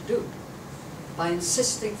trying to do, by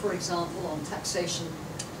insisting, for example, on taxation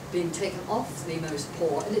being taken off the most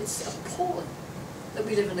poor, and it's appalling that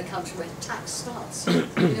we live in a country where tax starts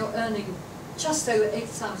when you're earning just over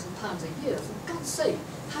 £8,000 a year. For God's sake,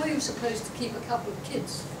 how are you supposed to keep a couple of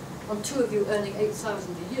kids on two of you earning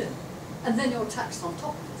 £8,000 a year, and then you're taxed on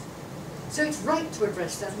top of it? So it's right to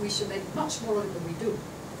address that, and we should make much more of it than we do,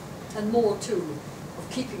 and more too of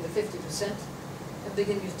keeping the 50% and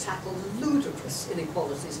beginning to tackle the ludicrous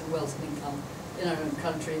inequalities in wealth and income in our own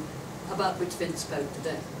country, about which Vince spoke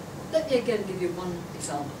today. Let me again give you one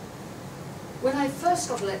example. When I first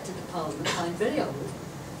got elected to Parliament, I'm very old,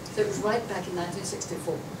 so it was right back in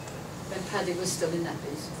 1964, when Paddy was still in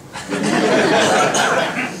nappies.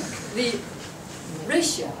 The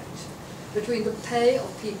ratio between the pay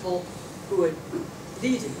of people who were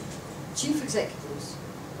leading chief executives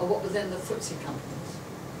of what were then the FTSE companies,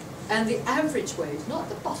 and the average wage, not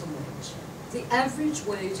the bottom wage, the average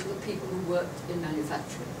wage of the people who worked in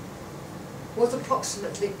manufacturing was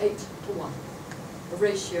approximately 8 to 1, a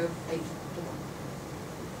ratio of 8 to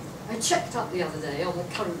 1. I checked up the other day on the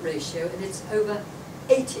current ratio, and it's over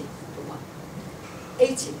 80 to 1.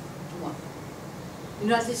 80 to 1. In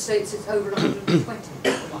the United States, it's over 120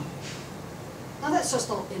 to 1. Now that's just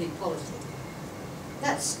not inequality.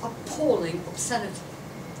 That's appalling obscenity.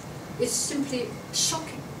 It's simply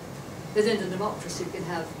shocking that in a democracy we can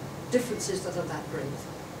have differences that are that great.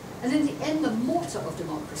 And in the end, the mortar of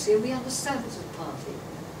democracy, and we understand it as a party,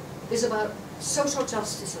 is about social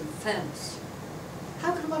justice and fairness.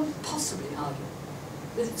 How can one possibly argue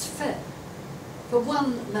that it's fair for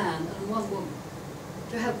one man and one woman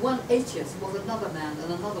to have 1/80th of what another man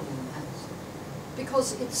and another woman has?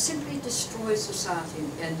 Because it simply destroys society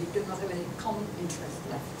in the end. You do not have any common interest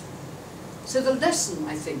left. So the lesson,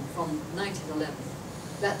 I think, from 1911,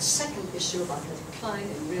 that second issue about the decline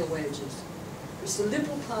in real wages, which the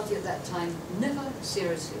Liberal Party at that time never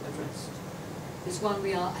seriously addressed, is one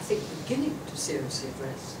we are, I think, beginning to seriously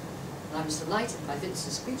address. And I was delighted by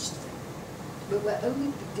Vince's speech today. But we're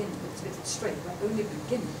only beginning, let's get it straight, we're only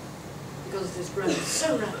beginning, because it has grown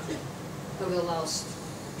so rapidly over the last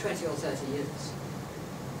 20 or 30 years.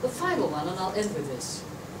 The final one, and I'll end with this,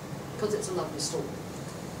 because it's a lovely story.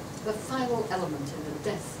 The final element in the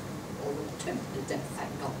death, or the attempted death, thank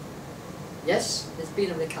God. Yes, there's been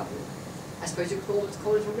a recovery. I suppose you could always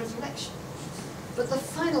call it a resurrection. But the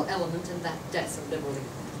final element in that death of liberal equality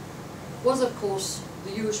was, of course,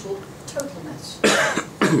 the usual total mess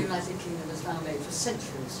the United Kingdom has now made for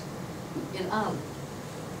centuries in Ireland.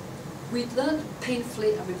 We'd learned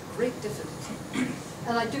painfully and with great difficulty,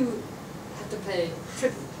 and I do have to pay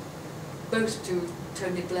tribute both to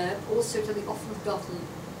Tony Blair, but also to the often forgotten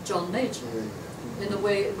John Major, in the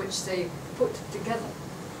way in which they put together,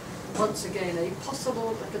 once again, a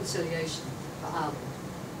possible reconciliation for Ireland,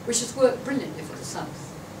 which has worked brilliantly for the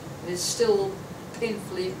South, and is still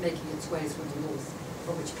painfully making its way through the North,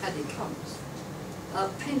 from which Paddy comes.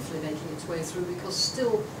 Painfully making its way through, because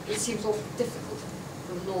still it seems awfully difficult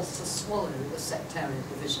for the North to swallow the sectarian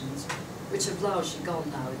divisions, which have largely gone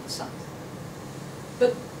now in the South.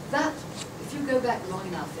 But that, if you go back long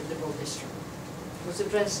enough in liberal history, was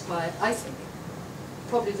addressed by, I think,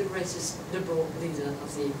 probably the greatest liberal leader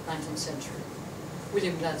of the 19th century,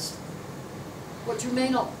 William Gladstone. What you may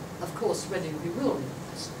not, of course, readily will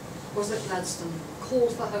realise was that Gladstone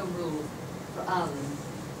called for Home Rule for Ireland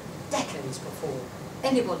decades before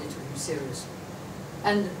anybody took him seriously.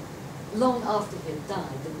 And long after he had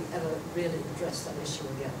died did we ever really address that issue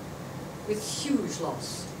again. with huge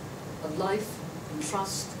loss of life and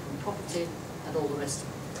trust and property and all the rest of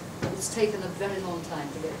it. It's taken a very long time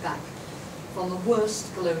to get back from the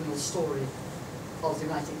worst colonial story of the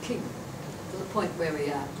United Kingdom to the point where we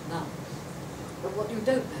are now. But what you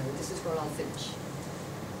don't know, this is where I'll finish.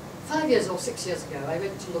 5 years or 6 years ago, I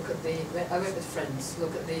went with friends to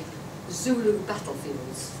look at the Zulu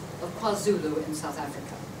battlefields of KwaZulu in South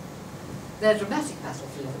Africa. They're dramatic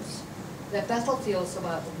battlefields. They're battlefields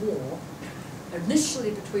about the war,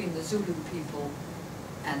 initially between the Zulu people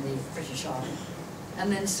and the British Army, and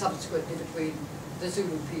then subsequently between the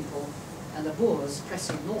Zulu people and the Boers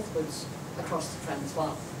pressing northwards across the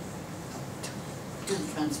Transvaal, to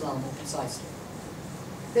the Transvaal more precisely.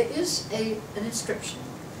 There is an inscription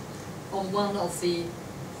on one of the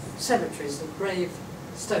cemeteries, the grave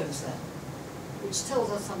stones there, which tells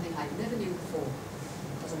us something I never knew before.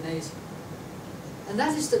 It was amazing. And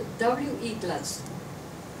that is that W.E. Gladstone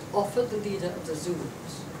offered the leader of the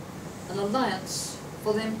Zulus an alliance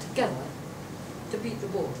for them together to beat the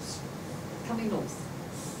Boers, coming north,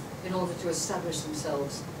 in order to establish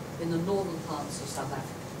themselves in the northern parts of South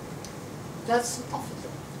Africa. Gladstone offered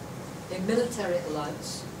them a military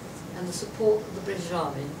alliance and the support of the British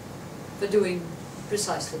Army for doing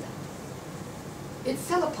precisely that. It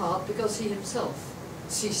fell apart because he himself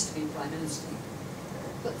ceased to be Prime Minister.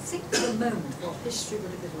 But think for a moment what history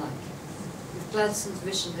would have been like if Gladstone's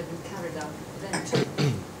vision had been carried out then too,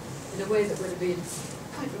 in a way that would have been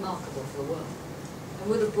quite remarkable for the world,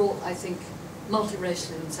 and would have brought, I think,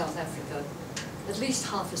 multiracialism in South Africa at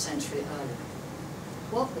least half a century earlier.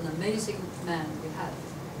 What an amazing man we have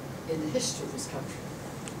in the history of this country.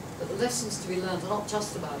 But the lessons to be learned are not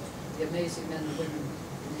just about the amazing men and women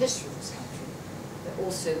in the history of this country, but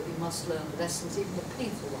also that we must learn the lessons, even the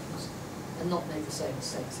painful ones, and not make the same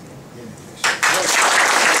mistakes again.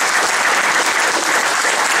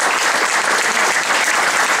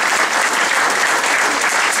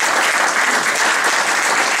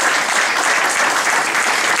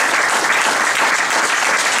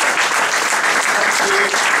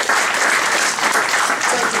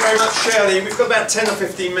 Thank you very much, Shirley. We've got about 10 or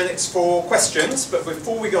 15 minutes for questions, but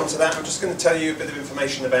before we go on to that, I'm just going to tell you a bit of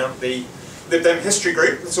information about the Lib Dem History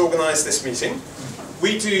Group that's organised this meeting.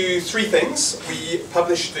 We do three things. We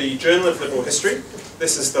publish the Journal of Liberal History.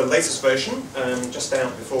 This is the latest version, just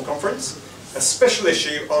out before conference. A special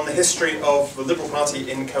issue on the history of the Liberal Party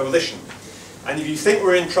in coalition. And if you think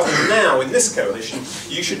we're in trouble now in this coalition,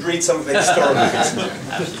 you should read some of the historical bits.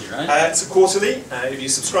 Absolutely right. It's a quarterly. If you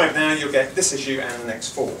subscribe now, you'll get this issue and the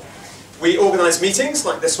next four. We organise meetings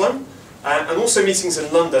like this one, and also meetings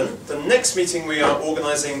in London. The next meeting we are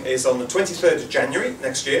organising is on the 23rd of January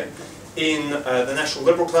next year in the National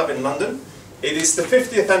Liberal Club in London. It is the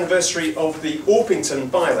 50th anniversary of the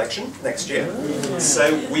Orpington by-election next year.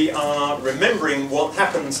 So we are remembering what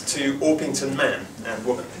happened to Orpington man and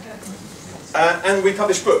woman. And we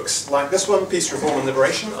publish books like this one, Peace, Reform and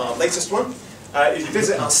Liberation, our latest one. If you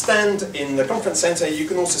visit our stand in the conference centre, you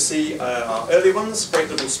can also see our early ones, Great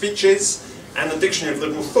Liberal Speeches, and the Dictionary of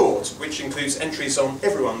Liberal Thought, which includes entries on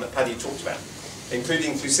everyone that Paddy talked about,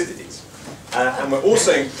 including Thucydides. And we're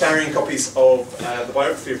also carrying copies of the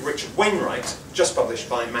biography of Richard Wainwright, just published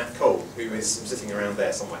by Matt Cole, who is sitting around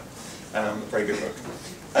there somewhere. Very good book.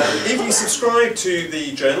 If you subscribe to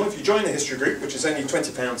the journal, if you join the history group, which is only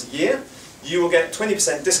 £20 a year, you will get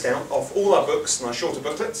 20% discount off all our books and our shorter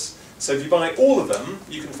booklets. So if you buy all of them,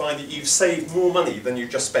 you can find that you've saved more money than you've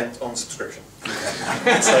just spent on subscription. So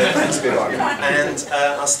thanks for your bargain. And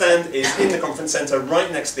our stand is in the conference centre, right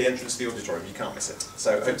next to the entrance to the auditorium. You can't miss it.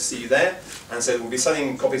 So I hope to see you there. And so we'll be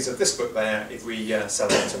selling copies of this book there if we sell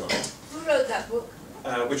it tonight. Who wrote that book?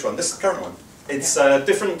 Which one? This is the current one. It's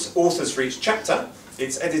different authors for each chapter.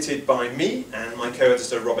 It's edited by me and my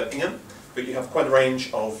co-editor Robert Ingham. But you have quite a range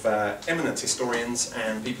of eminent historians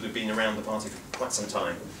and people who've been around the party for quite some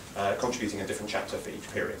time, contributing a different chapter for each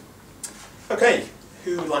period. Okay,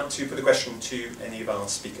 who would like to put a question to any of our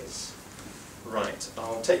speakers? Right,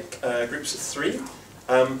 I'll take groups of three,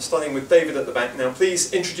 starting with David at the back. Now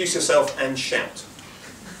please introduce yourself and shout.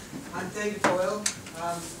 I'm David Boyle.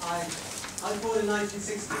 I was born in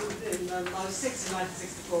 1960, I was 6 in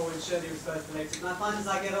 1964 when Shirley was first elected, and I find as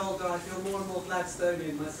I get older I feel more and more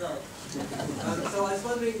Gladstonian myself. So I was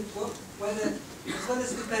wondering whether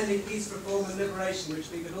defending peace, reform and liberation, which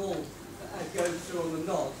we could all go through on the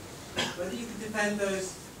nod, whether you could defend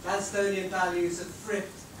those Gladstonian values of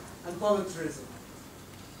thrift and voluntarism.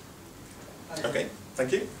 Okay,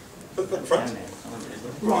 thank you. Put the front.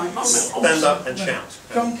 Right. Stand up and shout.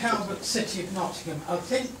 John Calvert, City of Nottingham. I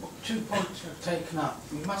think 2 points were taken up.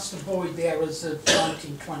 We must avoid the errors of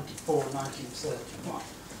 1924 and 1931.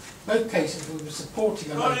 both cases we were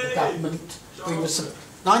supporting a Labour government.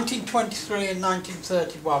 1923 and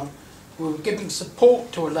 1931, we were giving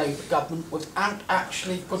support to a Labour government without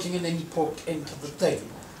actually putting an input into the thing.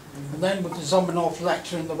 And then with the Zamenhof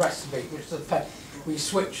letter and the rest of it, which is the fact we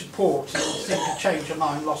switched support and it seemed to change and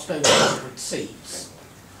I lost over 100 seats.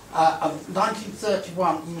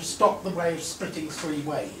 1931, we stopped the way of splitting three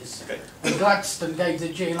ways. Okay. And Gladstone gave the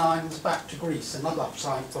Aegean Islands back to Greece. Another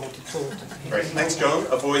upside thought it thought of. Great. Thanks, John.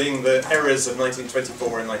 Avoiding the errors of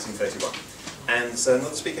 1924 and 1931. And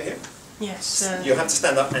another speaker here. Yes. You have to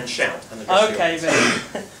stand up and shout. And address Okay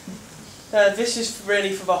then. This is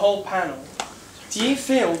really for the whole panel. Do you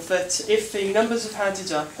feel that if the numbers have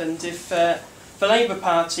added up and if the Labour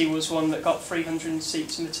Party was one that got 300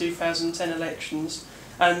 seats in the 2010 elections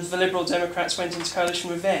and the Liberal Democrats went into coalition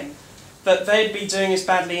with them, that they'd be doing as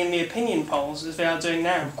badly in the opinion polls as they are doing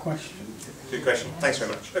now? Good question. Good question. Thanks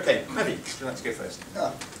very much. Okay, Paddy, would you like to go first?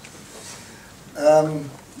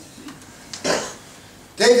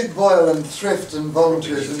 David Boyle and thrift and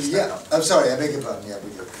volunteerism. Yeah, I'm sorry, I beg your pardon. Yeah,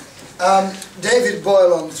 we do. David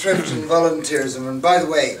Boyle on thrift and volunteerism. And by the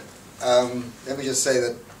way, let me just say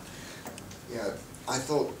that, you know, I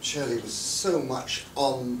thought Shirley was so much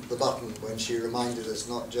on the button when she reminded us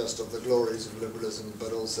not just of the glories of liberalism,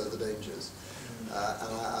 but also the dangers. And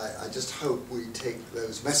I just hope we take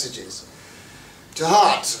those messages to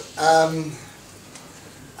heart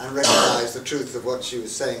and recognise the truth of what she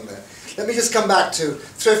was saying there. Let me just come back to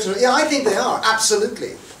thrift. Yeah, I think they are,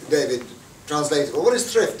 absolutely, David, translatable. What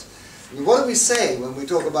is thrift? I mean, what do we say when we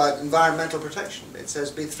talk about environmental protection? It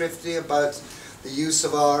says be thrifty about the use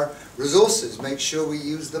of our resources, make sure we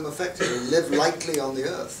use them effectively, live lightly on the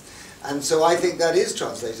earth. And so I think that is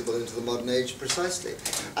translatable into the modern age precisely.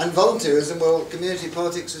 And volunteerism, well, community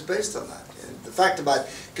politics is based on that. The fact about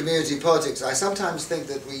community politics, I sometimes think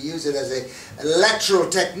that we use it as an electoral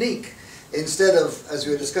technique instead of, as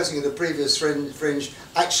we were discussing in the previous fringe,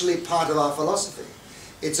 actually part of our philosophy.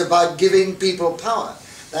 It's about giving people power.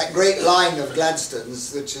 That great line of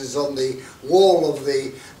Gladstone's, which is on the wall of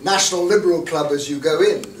the National Liberal Club as you go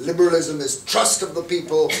in. Liberalism is trust of the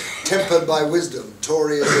people tempered by wisdom.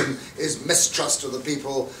 Toryism is mistrust of the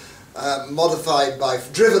people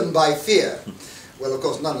driven by fear. Well, of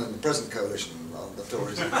course, none in the present coalition of the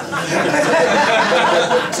Tories.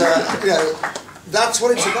 but you know, that's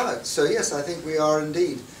what it's about. So yes, I think we are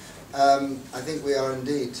indeed.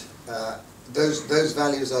 Those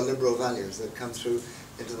values are liberal values that come through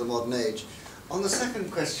into the modern age. On the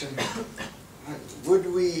second question,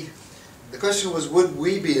 the question was, would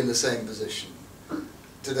we be in the same position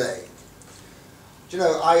today? Do you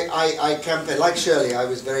know, I campaigned, like Shirley, I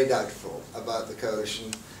was very doubtful about the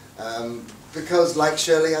coalition, because, like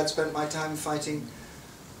Shirley, I'd spent my time fighting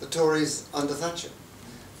the Tories under Thatcher.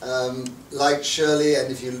 Like Shirley,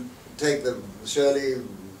 and if you take them, Shirley,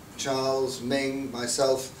 Charles, Ming,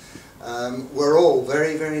 myself, we're all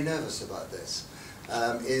very, very nervous about this.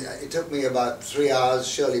 It took me about 3 hours,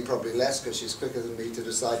 Shirley probably less, because she's quicker than me, to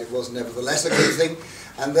decide it was nevertheless a good thing,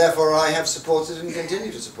 and therefore I have supported and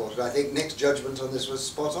continue to support it. I think Nick's judgment on this was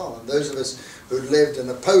spot on, and those of us who'd lived and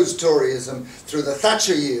opposed Toryism through the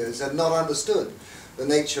Thatcher years had not understood the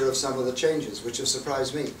nature of some of the changes, which have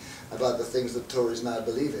surprised me about the things that Tories now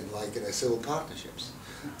believe in, like civil partnerships.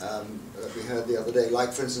 That we heard the other day,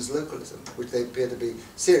 like for instance localism, which they appear to be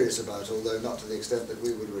serious about, although not to the extent that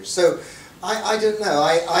we would wish. So I don't know,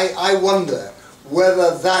 I wonder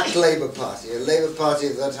whether that Labour Party, a Labour Party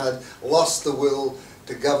that had lost the will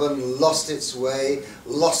to govern, lost its way,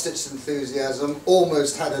 lost its enthusiasm,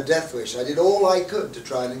 almost had a death wish. I did all I could to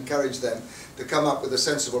try and encourage them to come up with a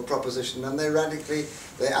sensible proposition, and they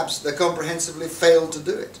comprehensively failed to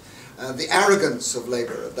do it. The arrogance of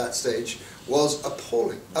Labour at that stage was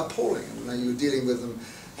appalling, appalling. And you were dealing with them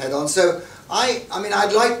head on. So I mean,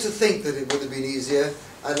 I'd like to think that it would have been easier.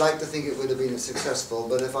 I'd like to think it would have been successful.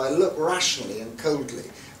 But if I look rationally and coldly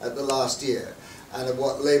at the last year and at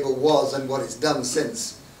what Labour was and what it's done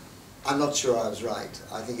since, I'm not sure I was right.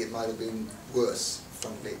 I think it might have been worse,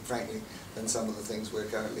 frankly, than some of the things we're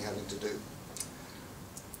currently having to do.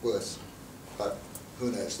 Worse. But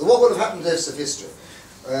who knows? What would have happened to this of history?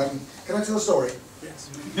 Can I tell a story? Yes,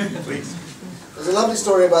 please. There's a lovely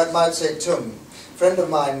story about Mao Zedong. A friend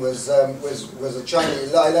of mine was a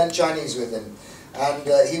Chinese. I learned Chinese with him, and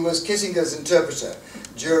he was Kissinger's interpreter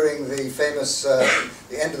during the famous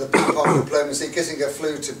the end of the Ping-Pong diplomacy. Kissinger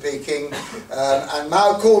flew to Peking, and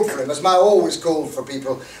Mao called for him, as Mao always called for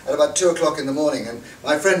people at about 2 o'clock in the morning. And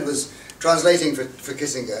my friend was translating for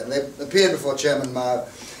Kissinger, and they appeared before Chairman Mao.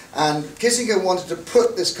 And Kissinger wanted to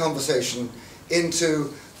put this conversation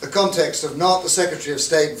into the context of not the Secretary of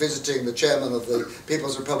State visiting the chairman of the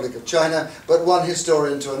People's Republic of China, but one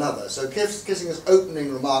historian to another. So Kissinger's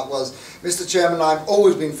opening remark was, Mr. Chairman, I've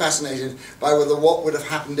always been fascinated by what would have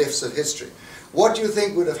happened ifs of history. What do you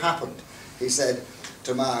think would have happened, he said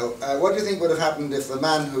to Mao, what do you think would have happened if the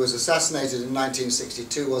man who was assassinated in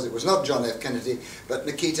 1962 was not John F. Kennedy, but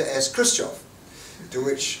Nikita S. Khrushchev? To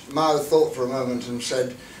which Mao thought for a moment and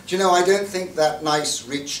said, do you know, I don't think that nice,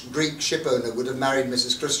 rich Greek ship owner would have married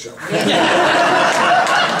Mrs. Khrushchev. Thank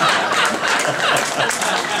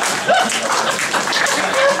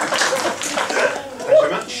you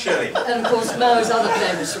very much. Shirley. And of course, Mao's other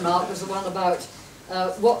famous remark was the one about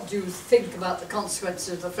what do you think about the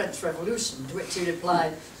consequences of the French Revolution, to which he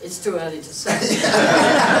replied, it's too early to say.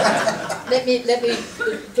 let me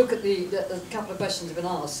look at the couple of questions that have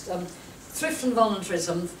been asked. Thrift and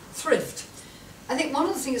voluntarism. Thrift. I think one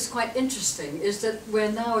of the things that's quite interesting is that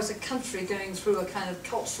we're now as a country going through a kind of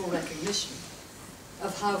cultural recognition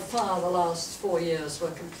of how far the last 4 years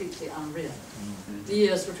were completely unreal. The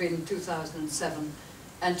years between 2007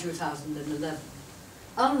 and 2011.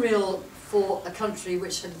 Unreal for a country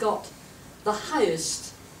which had got the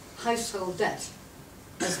highest household debt,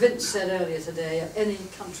 as Vince said earlier today, of any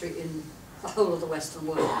country in the whole of the Western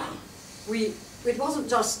world. It wasn't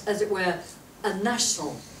just, as it were, a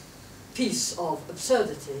national piece of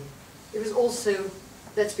absurdity, it was also,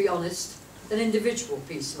 let's be honest, an individual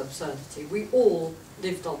piece of absurdity. We all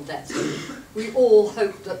lived on debt. We all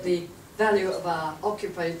hoped that the value of our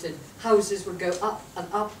occupied houses would go up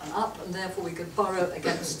and up and up, and therefore we could borrow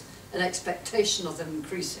against an expectation of them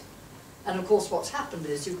increasing. And of course what's happened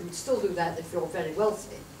is you can still do that if you're very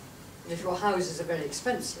wealthy, and if your houses are very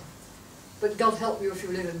expensive. But God help you if you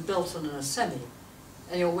live in Belton and a semi,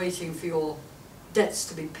 and you're waiting for your debts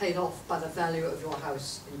to be paid off by the value of your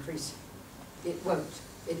house increasing. It won't.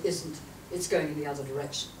 It isn't. It's going in the other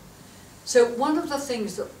direction. So one of the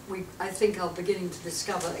things that I think are beginning to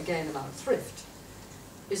discover again about thrift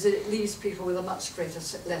is that it leaves people with a much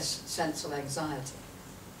less sense of anxiety.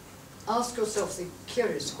 Ask yourself the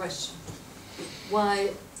curious question,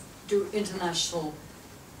 why do international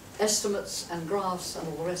estimates and graphs and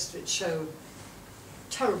all the rest of it show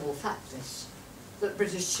terrible factness that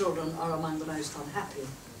British children are among the most unhappy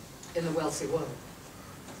in the wealthy world?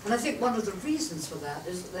 And I think one of the reasons for that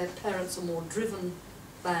is that their parents are more driven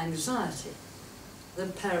by anxiety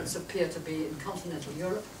than parents appear to be in continental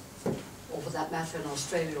Europe, or for that matter in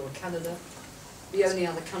Australia or Canada. The only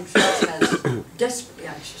other country that has desperately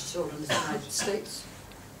anxious children is the United States,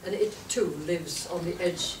 and it too lives on the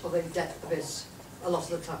edge of a debt abyss a lot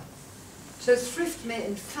of the time. So thrift may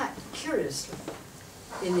in fact, curiously,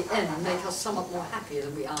 in the end, make us somewhat more happy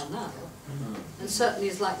than we are now, and certainly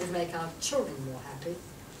is likely to make our children more happy,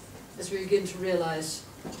 as we begin to realise,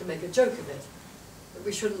 to make a joke of it, that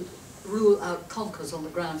we shouldn't rule out conkers on the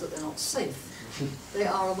grounds that they're not safe. They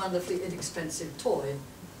are a wonderfully inexpensive toy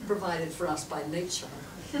provided for us by nature.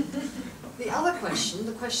 The other question,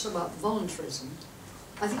 the question about voluntarism,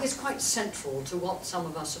 I think is quite central to what some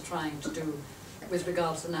of us are trying to do with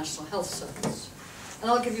regard to the National Health Service. And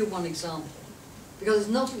I'll give you one example, because it's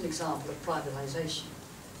not an example of privatisation,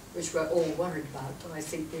 which we're all worried about, and I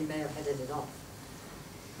think we may have headed it off.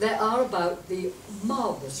 There are about the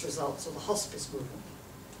marvellous results of the hospice movement,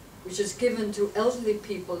 which has given to elderly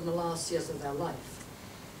people in the last years of their life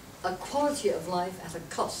a quality of life at a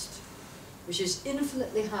cost which is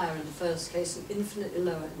infinitely higher in the first case and infinitely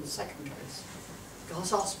lower in the second case,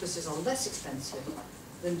 because hospices are less expensive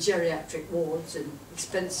than geriatric wards in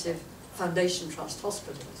expensive foundation trust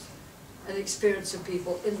hospitals, and the experience of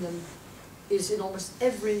people in them is in almost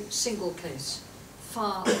every single case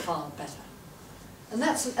far, far better. And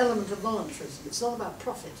that's an element of voluntarism. It's not about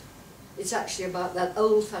profit. It's actually about that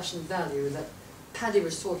old-fashioned value that Paddy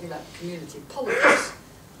was talking about, community politics,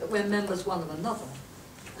 that we're members one of another,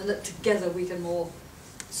 and that together we can more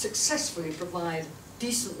successfully provide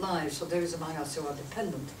decent lives for those among us who are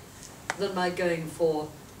dependent than by going for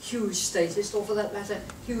huge statist, or for that matter,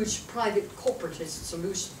 huge private corporatist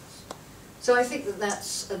solutions. So I think that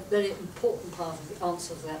that's a very important part of the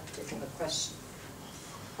answer to that particular question.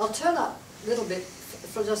 I'll turn up a little bit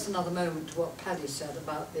for just another moment to what Paddy said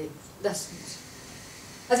about the lessons.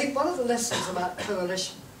 I think one of the lessons about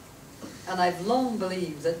coalition, and I've long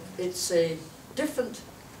believed that it's a different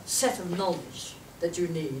set of knowledge that you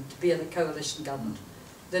need to be in a coalition government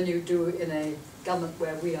than you do in a government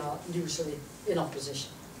where we are usually in opposition.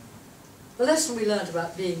 The lesson we learned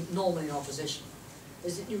about being normally in opposition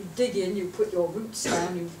is that you dig in, you put your roots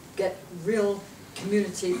down, you get real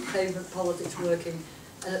community pavement politics working,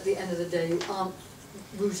 and at the end of the day you aren't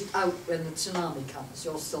rooted out when the tsunami comes,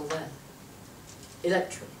 you're still there.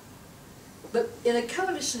 electorally. But in a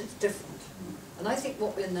coalition it's different. And I think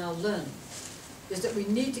what we're now learning is that we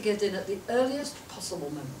need to get in at the earliest possible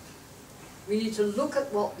moment. We need to look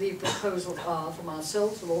at what the proposals are from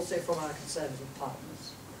ourselves, but also from our Conservative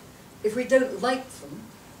partners. If we don't like them,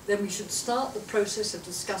 then we should start the process of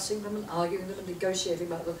discussing them and arguing them and negotiating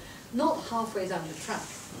about them, not halfway down the track,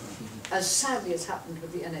 as sadly has happened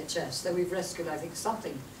with the NHS, though we've rescued, I think,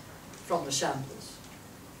 something from the shambles.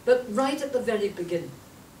 But right at the very beginning,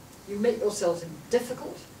 you make yourselves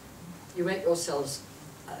difficult, you make yourselves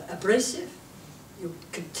abrasive, you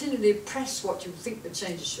continually press what you think the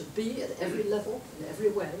changes should be at every level, in every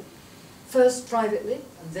way, first privately,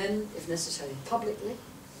 and then, if necessary, publicly.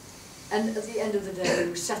 And at the end of the day,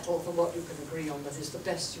 you settle for what you can agree on that is the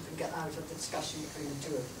best you can get out of the discussion between the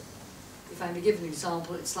two of you. If I may give an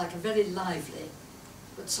example, it's like a very lively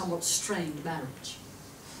but somewhat strained marriage.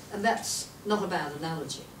 And that's not a bad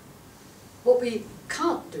analogy. What we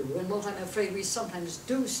can't do, and what I'm afraid we sometimes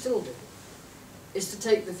do still do, is to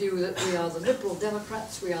take the view that we are the Liberal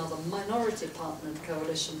Democrats, we are the minority partner in the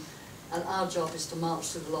coalition, and our job is to march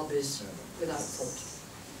through the lobbies without thought.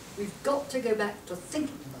 We've got to go back to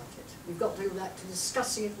thinking about it. We've got to go back to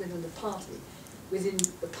discussing it within the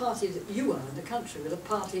party that you are in the country, with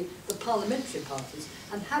the parliamentary parties,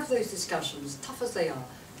 and have those discussions, tough as they are,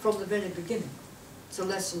 from the very beginning. It's a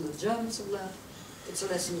lesson the Germans have learned, it's a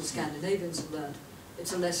lesson the Scandinavians have learned,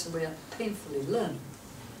 it's a lesson we are painfully learning.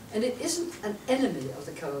 And it isn't an enemy of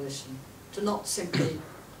the coalition to not simply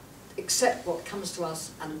accept what comes to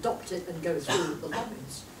us and adopt it and go through the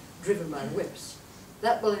lobbies, driven by the whips.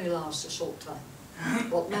 That will only last a short time.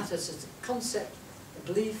 What matters is the concept,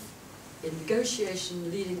 the belief, in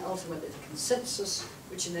negotiation leading ultimately to consensus,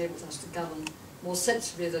 which enables us to govern more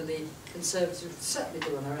sensibly than the Conservatives would certainly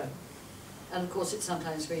do on our own. And of course it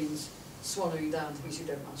sometimes means swallowing down things you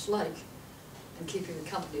don't much like and keeping the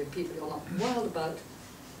company of people you're not wild about,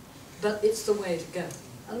 but it's the way to go.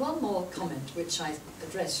 And one more comment, which I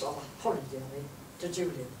address rather horridly to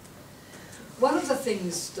Julian. One of the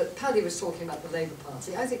things that Paddy was talking about the Labour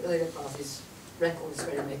Party, I think the Labour Party's record is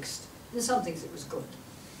very mixed. In some things it was good.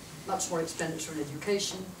 Much more expenditure in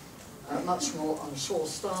education, much more on shore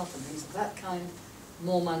staff and things of that kind,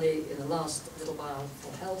 more money in the last little while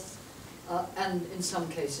for health, and in some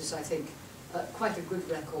cases I think quite a good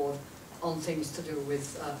record on things to do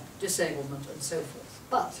with disablement and so forth.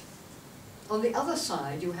 But on the other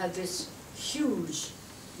side you had this huge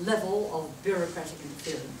level of bureaucratic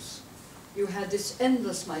interference. You had this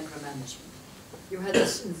endless micromanagement. You had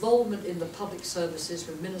this involvement in the public services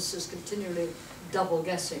with ministers continually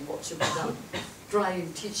double-guessing what should be done,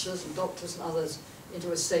 driving teachers and doctors and others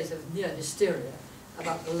into a state of near hysteria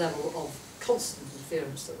about the level of constant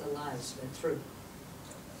interference that their lives went through.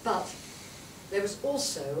 But there was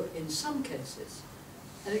also, in some cases,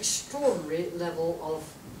 an extraordinary level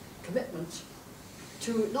of commitment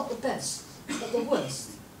to not the best, but the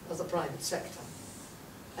worst of the private sector.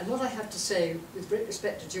 And what I have to say, with great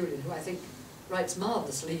respect to Julian, who I think writes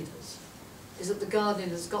marvellous leaders, is that The Guardian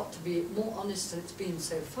has got to be more honest than it's been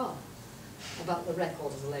so far about the record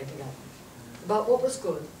of the Labour government, about what was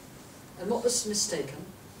good and what was mistaken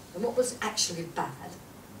and what was actually bad,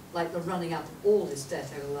 like the running up of all this debt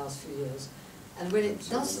over the last few years. And when it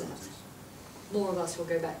does that, more of us will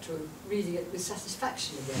go back to reading it with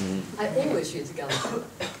satisfaction again. I always read The Guardian,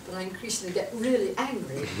 but I increasingly get really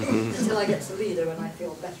angry until I get to the leader and I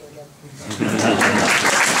feel better again.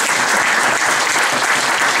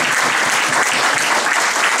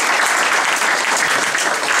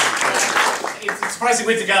 It's surprising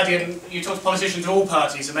with The Guardian, you talk to politicians of all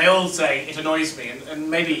parties and they all say, it annoys me, and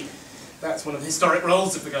maybe that's one of the historic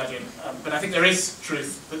roles of The Guardian. But I think there is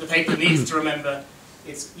truth that the paper needs to remember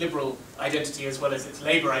its liberal identity as well as its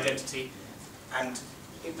Labour identity, and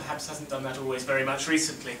it perhaps hasn't done that always very much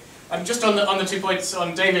recently. Just on the 2 points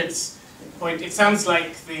on David's point, it sounds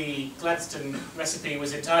like the Gladstone recipe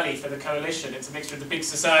was entirely for the coalition. It's a mixture of the big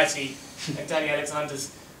society and Danny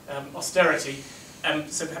Alexander's austerity,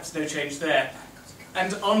 so perhaps no change there.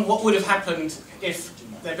 And on what would have happened if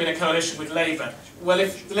there'd been a coalition with Labour, well,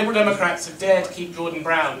 if the Liberal Democrats had dared to keep Gordon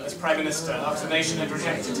Brown as Prime Minister after the nation had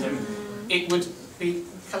rejected him, it would be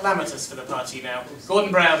calamitous for the party now.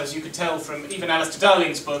 Gordon Brown, as you could tell from even Alistair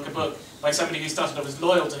Darling's book, a book by somebody who started off as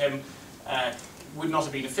loyal to him, would not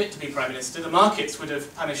have been fit to be Prime Minister. The markets would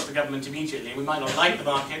have punished the government immediately. We might not like the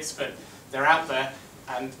markets, but they're out there,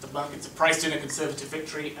 and the markets have priced in a Conservative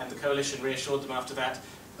victory, and the coalition reassured them after that.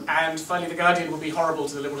 And finally, The Guardian would be horrible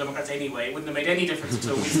to the Liberal Democrats anyway. It wouldn't have made any difference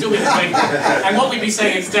at all. We'd still be complaining. And what we'd be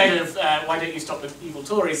saying instead of, why don't you stop the evil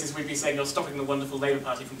Tories, is we'd be saying you're stopping the wonderful Labour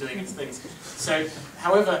Party from doing its things. So,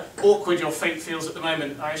 however awkward your fate feels at the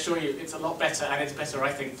moment, I assure you it's a lot better, and it's better,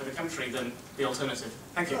 I think, for the country than the alternative.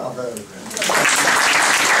 Thank you. Oh, very good.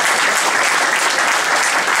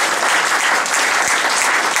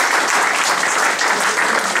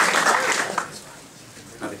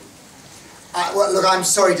 Well, look, I'm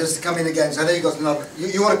sorry just to come in again, so I know you've got another...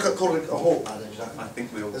 You want to call it a halt, I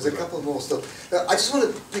think we'll... There's a couple more still. I just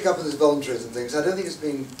want to pick up on this voluntarism thing, because I don't think it's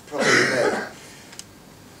been properly made.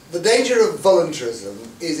 The danger of voluntarism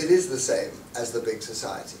is it is the same as the big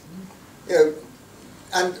society. You know,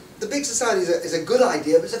 and the big society is a good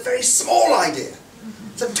idea, but it's a very small idea.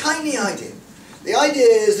 It's a tiny idea. The idea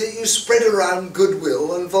is that you spread around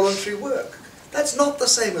goodwill and voluntary work. That's not the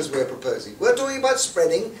same as we're proposing. We're talking about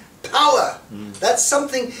spreading power. That's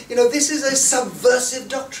something, you know, this is a subversive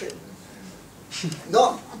doctrine,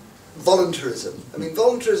 not voluntarism. I mean,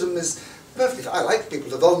 voluntarism is perfectly fine. I like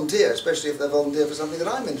people to volunteer, especially if they volunteer for something that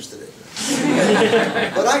I'm interested in.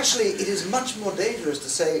 But actually, it is much more dangerous to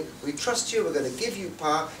say, we trust you, we're going to give you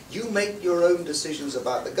power, you make your own decisions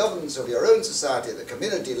about the governance of your own society at the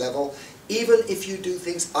community level, even if you do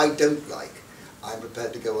things I don't like. I'm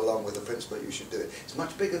prepared to go along with the principle you should do it. It's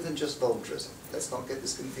much bigger than just voluntarism. Let's not get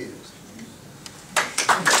this confused.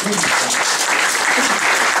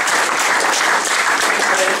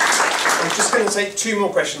 I'm just going to take 2 more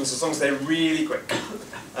questions, as long as they're really quick.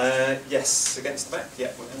 Yes, against the back.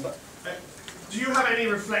 Yeah, we'll end up. Do you have any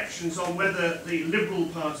reflections on whether the Liberal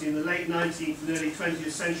Party in the late 19th and early 20th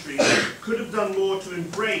century could have done more to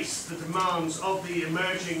embrace the demands of the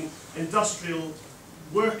emerging industrial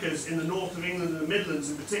workers in the north of England and the Midlands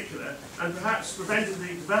in particular, and perhaps prevented the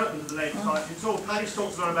development of the Labour Party at all? Paddy's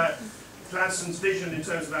talked a lot about Gladson's vision in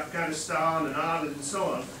terms of Afghanistan and Ireland and so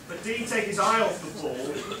on, but did he take his eye off the ball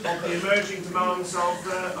of the emerging demands of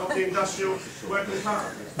the industrial working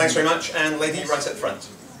class? Thanks very much, and lady right at the front.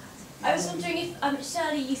 I was wondering if,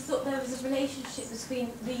 Shirley, you thought there was a relationship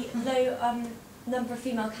between the low number of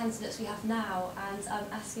female candidates we have now and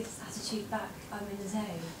Asquith's attitude back in the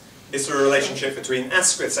zone. Is there a relationship between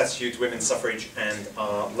Asquith's attitude to women's suffrage and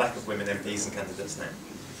our lack of women MPs and candidates now?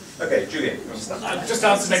 Okay, Julian, you want to start? Just to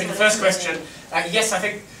answer maybe the first question. Yes, I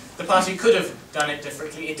think the party could have done it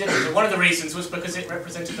differently. It didn't. And one of the reasons was because it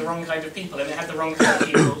represented the wrong kind of people, and it had the wrong kind of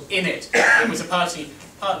people in it. It was a party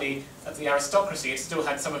partly of the aristocracy. It still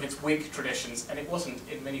had some of its Whig traditions, and it wasn't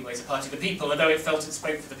in many ways a party of the people, although it felt it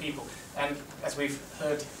spoke for the people. And as we've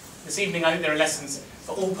heard this evening, I think there are lessons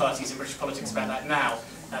for all parties in British politics about that now.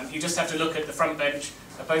 You just have to look at the front bench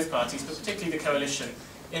of both parties, but particularly the coalition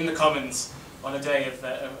in the Commons on a day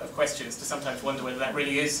of questions, to sometimes wonder whether that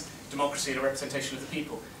really is democracy and a representation of the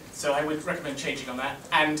people. So I would recommend changing on that.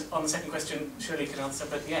 And on the second question, Shirley can answer,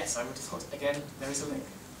 but yes, I would have thought, again, there is a link.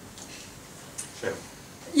 Sure.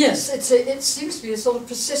 Yes, it seems to be a sort of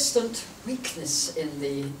persistent weakness in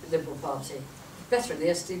the Liberal Party. Better in the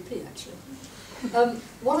SDP, actually.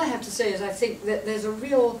 What I have to say is I think that there's a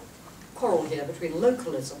real quarrel here between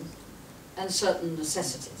localism and certain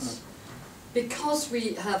necessities. Because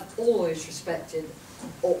we have always respected,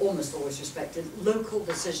 or almost always respected, local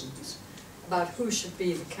decisions about who should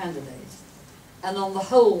be the candidate, and on the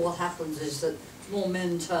whole what happens is that more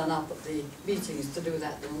men turn up at the meetings to do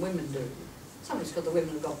that than women do. Sometimes because the women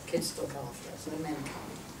have got kids to look after, so the men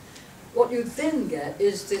can't. What you then get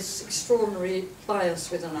is this extraordinary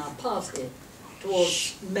bias within our party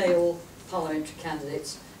towards male parliamentary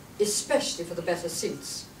candidates, especially for the better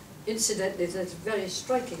seats. Incidentally, there's a very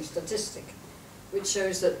striking statistic which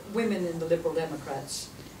shows that women in the Liberal Democrats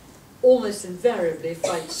almost invariably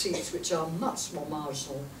fight seats which are much more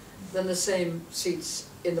marginal than the same seats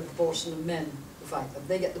in the proportion of men who fight them.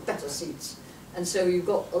 They get the better seats. And so you've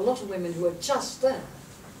got a lot of women who are just there.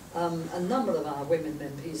 A number of our women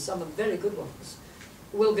MPs, some are very good ones,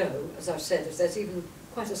 will go, as I've said, if there's even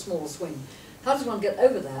quite a small swing. How does one get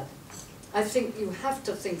over that? I think you have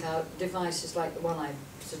to think out devices like the one I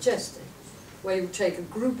suggested, where you take a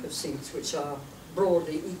group of seats which are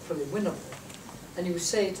broadly equally winnable, and you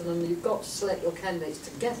say to them, you've got to select your candidates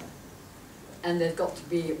together, and they've got to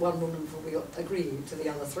be one woman will agree to the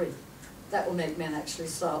other 3. That will make men actually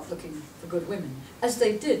start looking for good women, as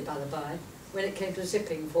they did, by the by, when it came to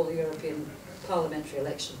zipping for the European parliamentary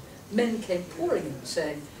election. Men came pouring in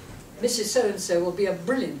saying, Mrs. So-and-so will be a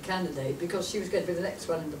brilliant candidate because she was going to be the next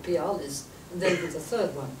one in the PR list, and they'll be the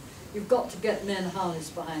 3rd one. You've got to get men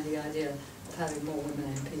harnessed behind the idea of having more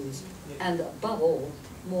women MPs, and above all,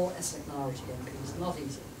 more ethnic minority MPs. Not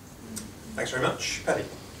easy. Thanks very much. Paddy.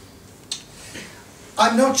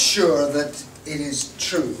 I'm not sure that it is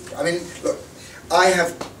true. I mean, look,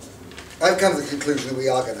 I've come to the conclusion that we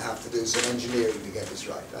are going to have to do some engineering to get this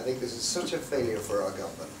right. I think this is such a failure for our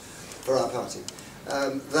government, for our party,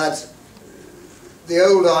 that the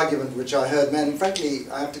old argument which I heard men, and frankly,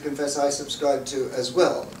 I have to confess I subscribed to as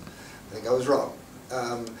well, I think I was wrong,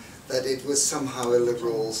 that it was somehow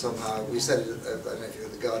illiberal, somehow, we said it, I don't know if you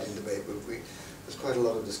heard the Guardian debate, but there's quite a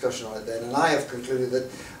lot of discussion on it then, and I have concluded that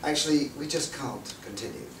actually we just can't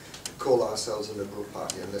continue to call ourselves a liberal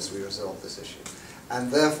party unless we resolve this issue.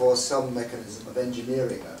 And therefore some mechanism of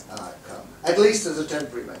engineering an outcome, at least as a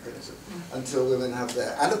temporary mechanism, until women have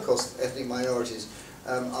their, and of course ethnic minorities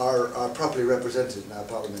are properly represented in our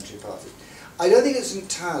parliamentary party. I don't think it's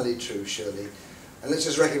entirely true, Shirley, and let's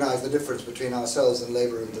just recognise the difference between ourselves and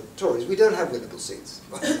Labour and the Tories. We don't have winnable seats,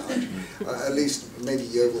 by and large. At least maybe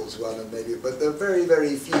Yeovil's one, and maybe, but there are very,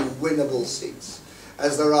 very few winnable seats,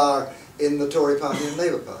 as there are in the Tory party and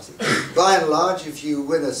Labour party. By and large, if you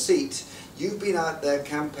win a seat, you've been out there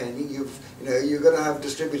campaigning, you're going to have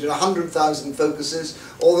distributed 100,000 focuses,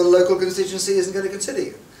 or the local constituency isn't going to consider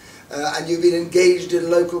you. And you've been engaged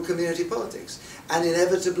in local community politics. And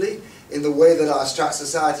inevitably, in the way that our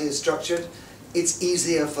society is structured, it's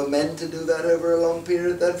easier for men to do that over a long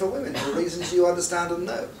period than for women, for reasons you understand and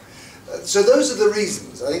know. So those are the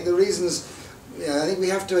reasons. I think the reasons, I think we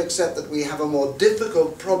have to accept that we have a more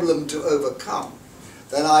difficult problem to overcome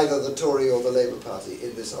than either the Tory or the Labour Party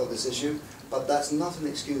on this issue, but that's not an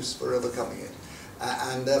excuse for overcoming it.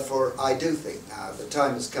 And therefore, I do think now the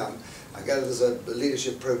time has come. I gather there's a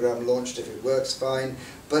leadership programme launched. If it works, fine.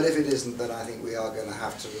 But if it isn't, then I think we are going to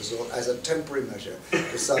have to resort, as a temporary measure,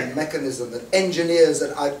 to some mechanism that engineers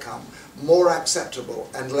an outcome more acceptable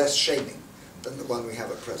and less shaming than the one we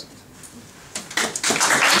have at present.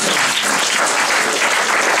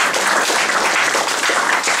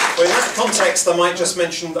 Well, in that context, I might just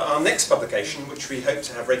mention that our next publication, which we hope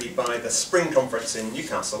to have ready by the spring conference in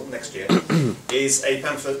Newcastle next year, is a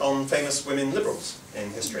pamphlet on famous women liberals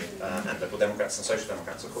in history, and Liberal Democrats and Social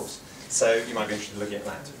Democrats, of course. So you might be interested in looking at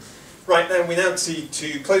that. Right, then we now see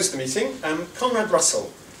to close the meeting. Conrad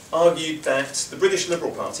Russell argued that the British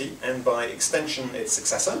Liberal Party, and by extension its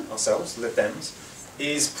successor, ourselves, Lib Dems,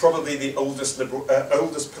 is probably the oldest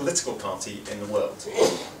political party in the world.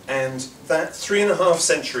 And that 3.5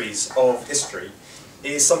 centuries of history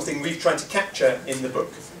is something we've tried to capture in the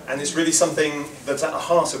book. And it's really something that's at the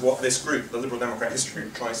heart of what this group, the Liberal Democrat History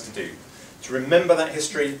Group, tries to do. To remember that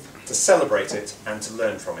history, to celebrate it, and to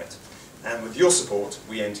learn from it. And with your support,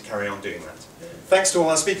 we aim to carry on doing that. Thanks to all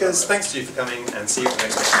our speakers, thanks to you for coming, and see you at the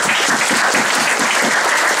next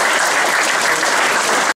meeting.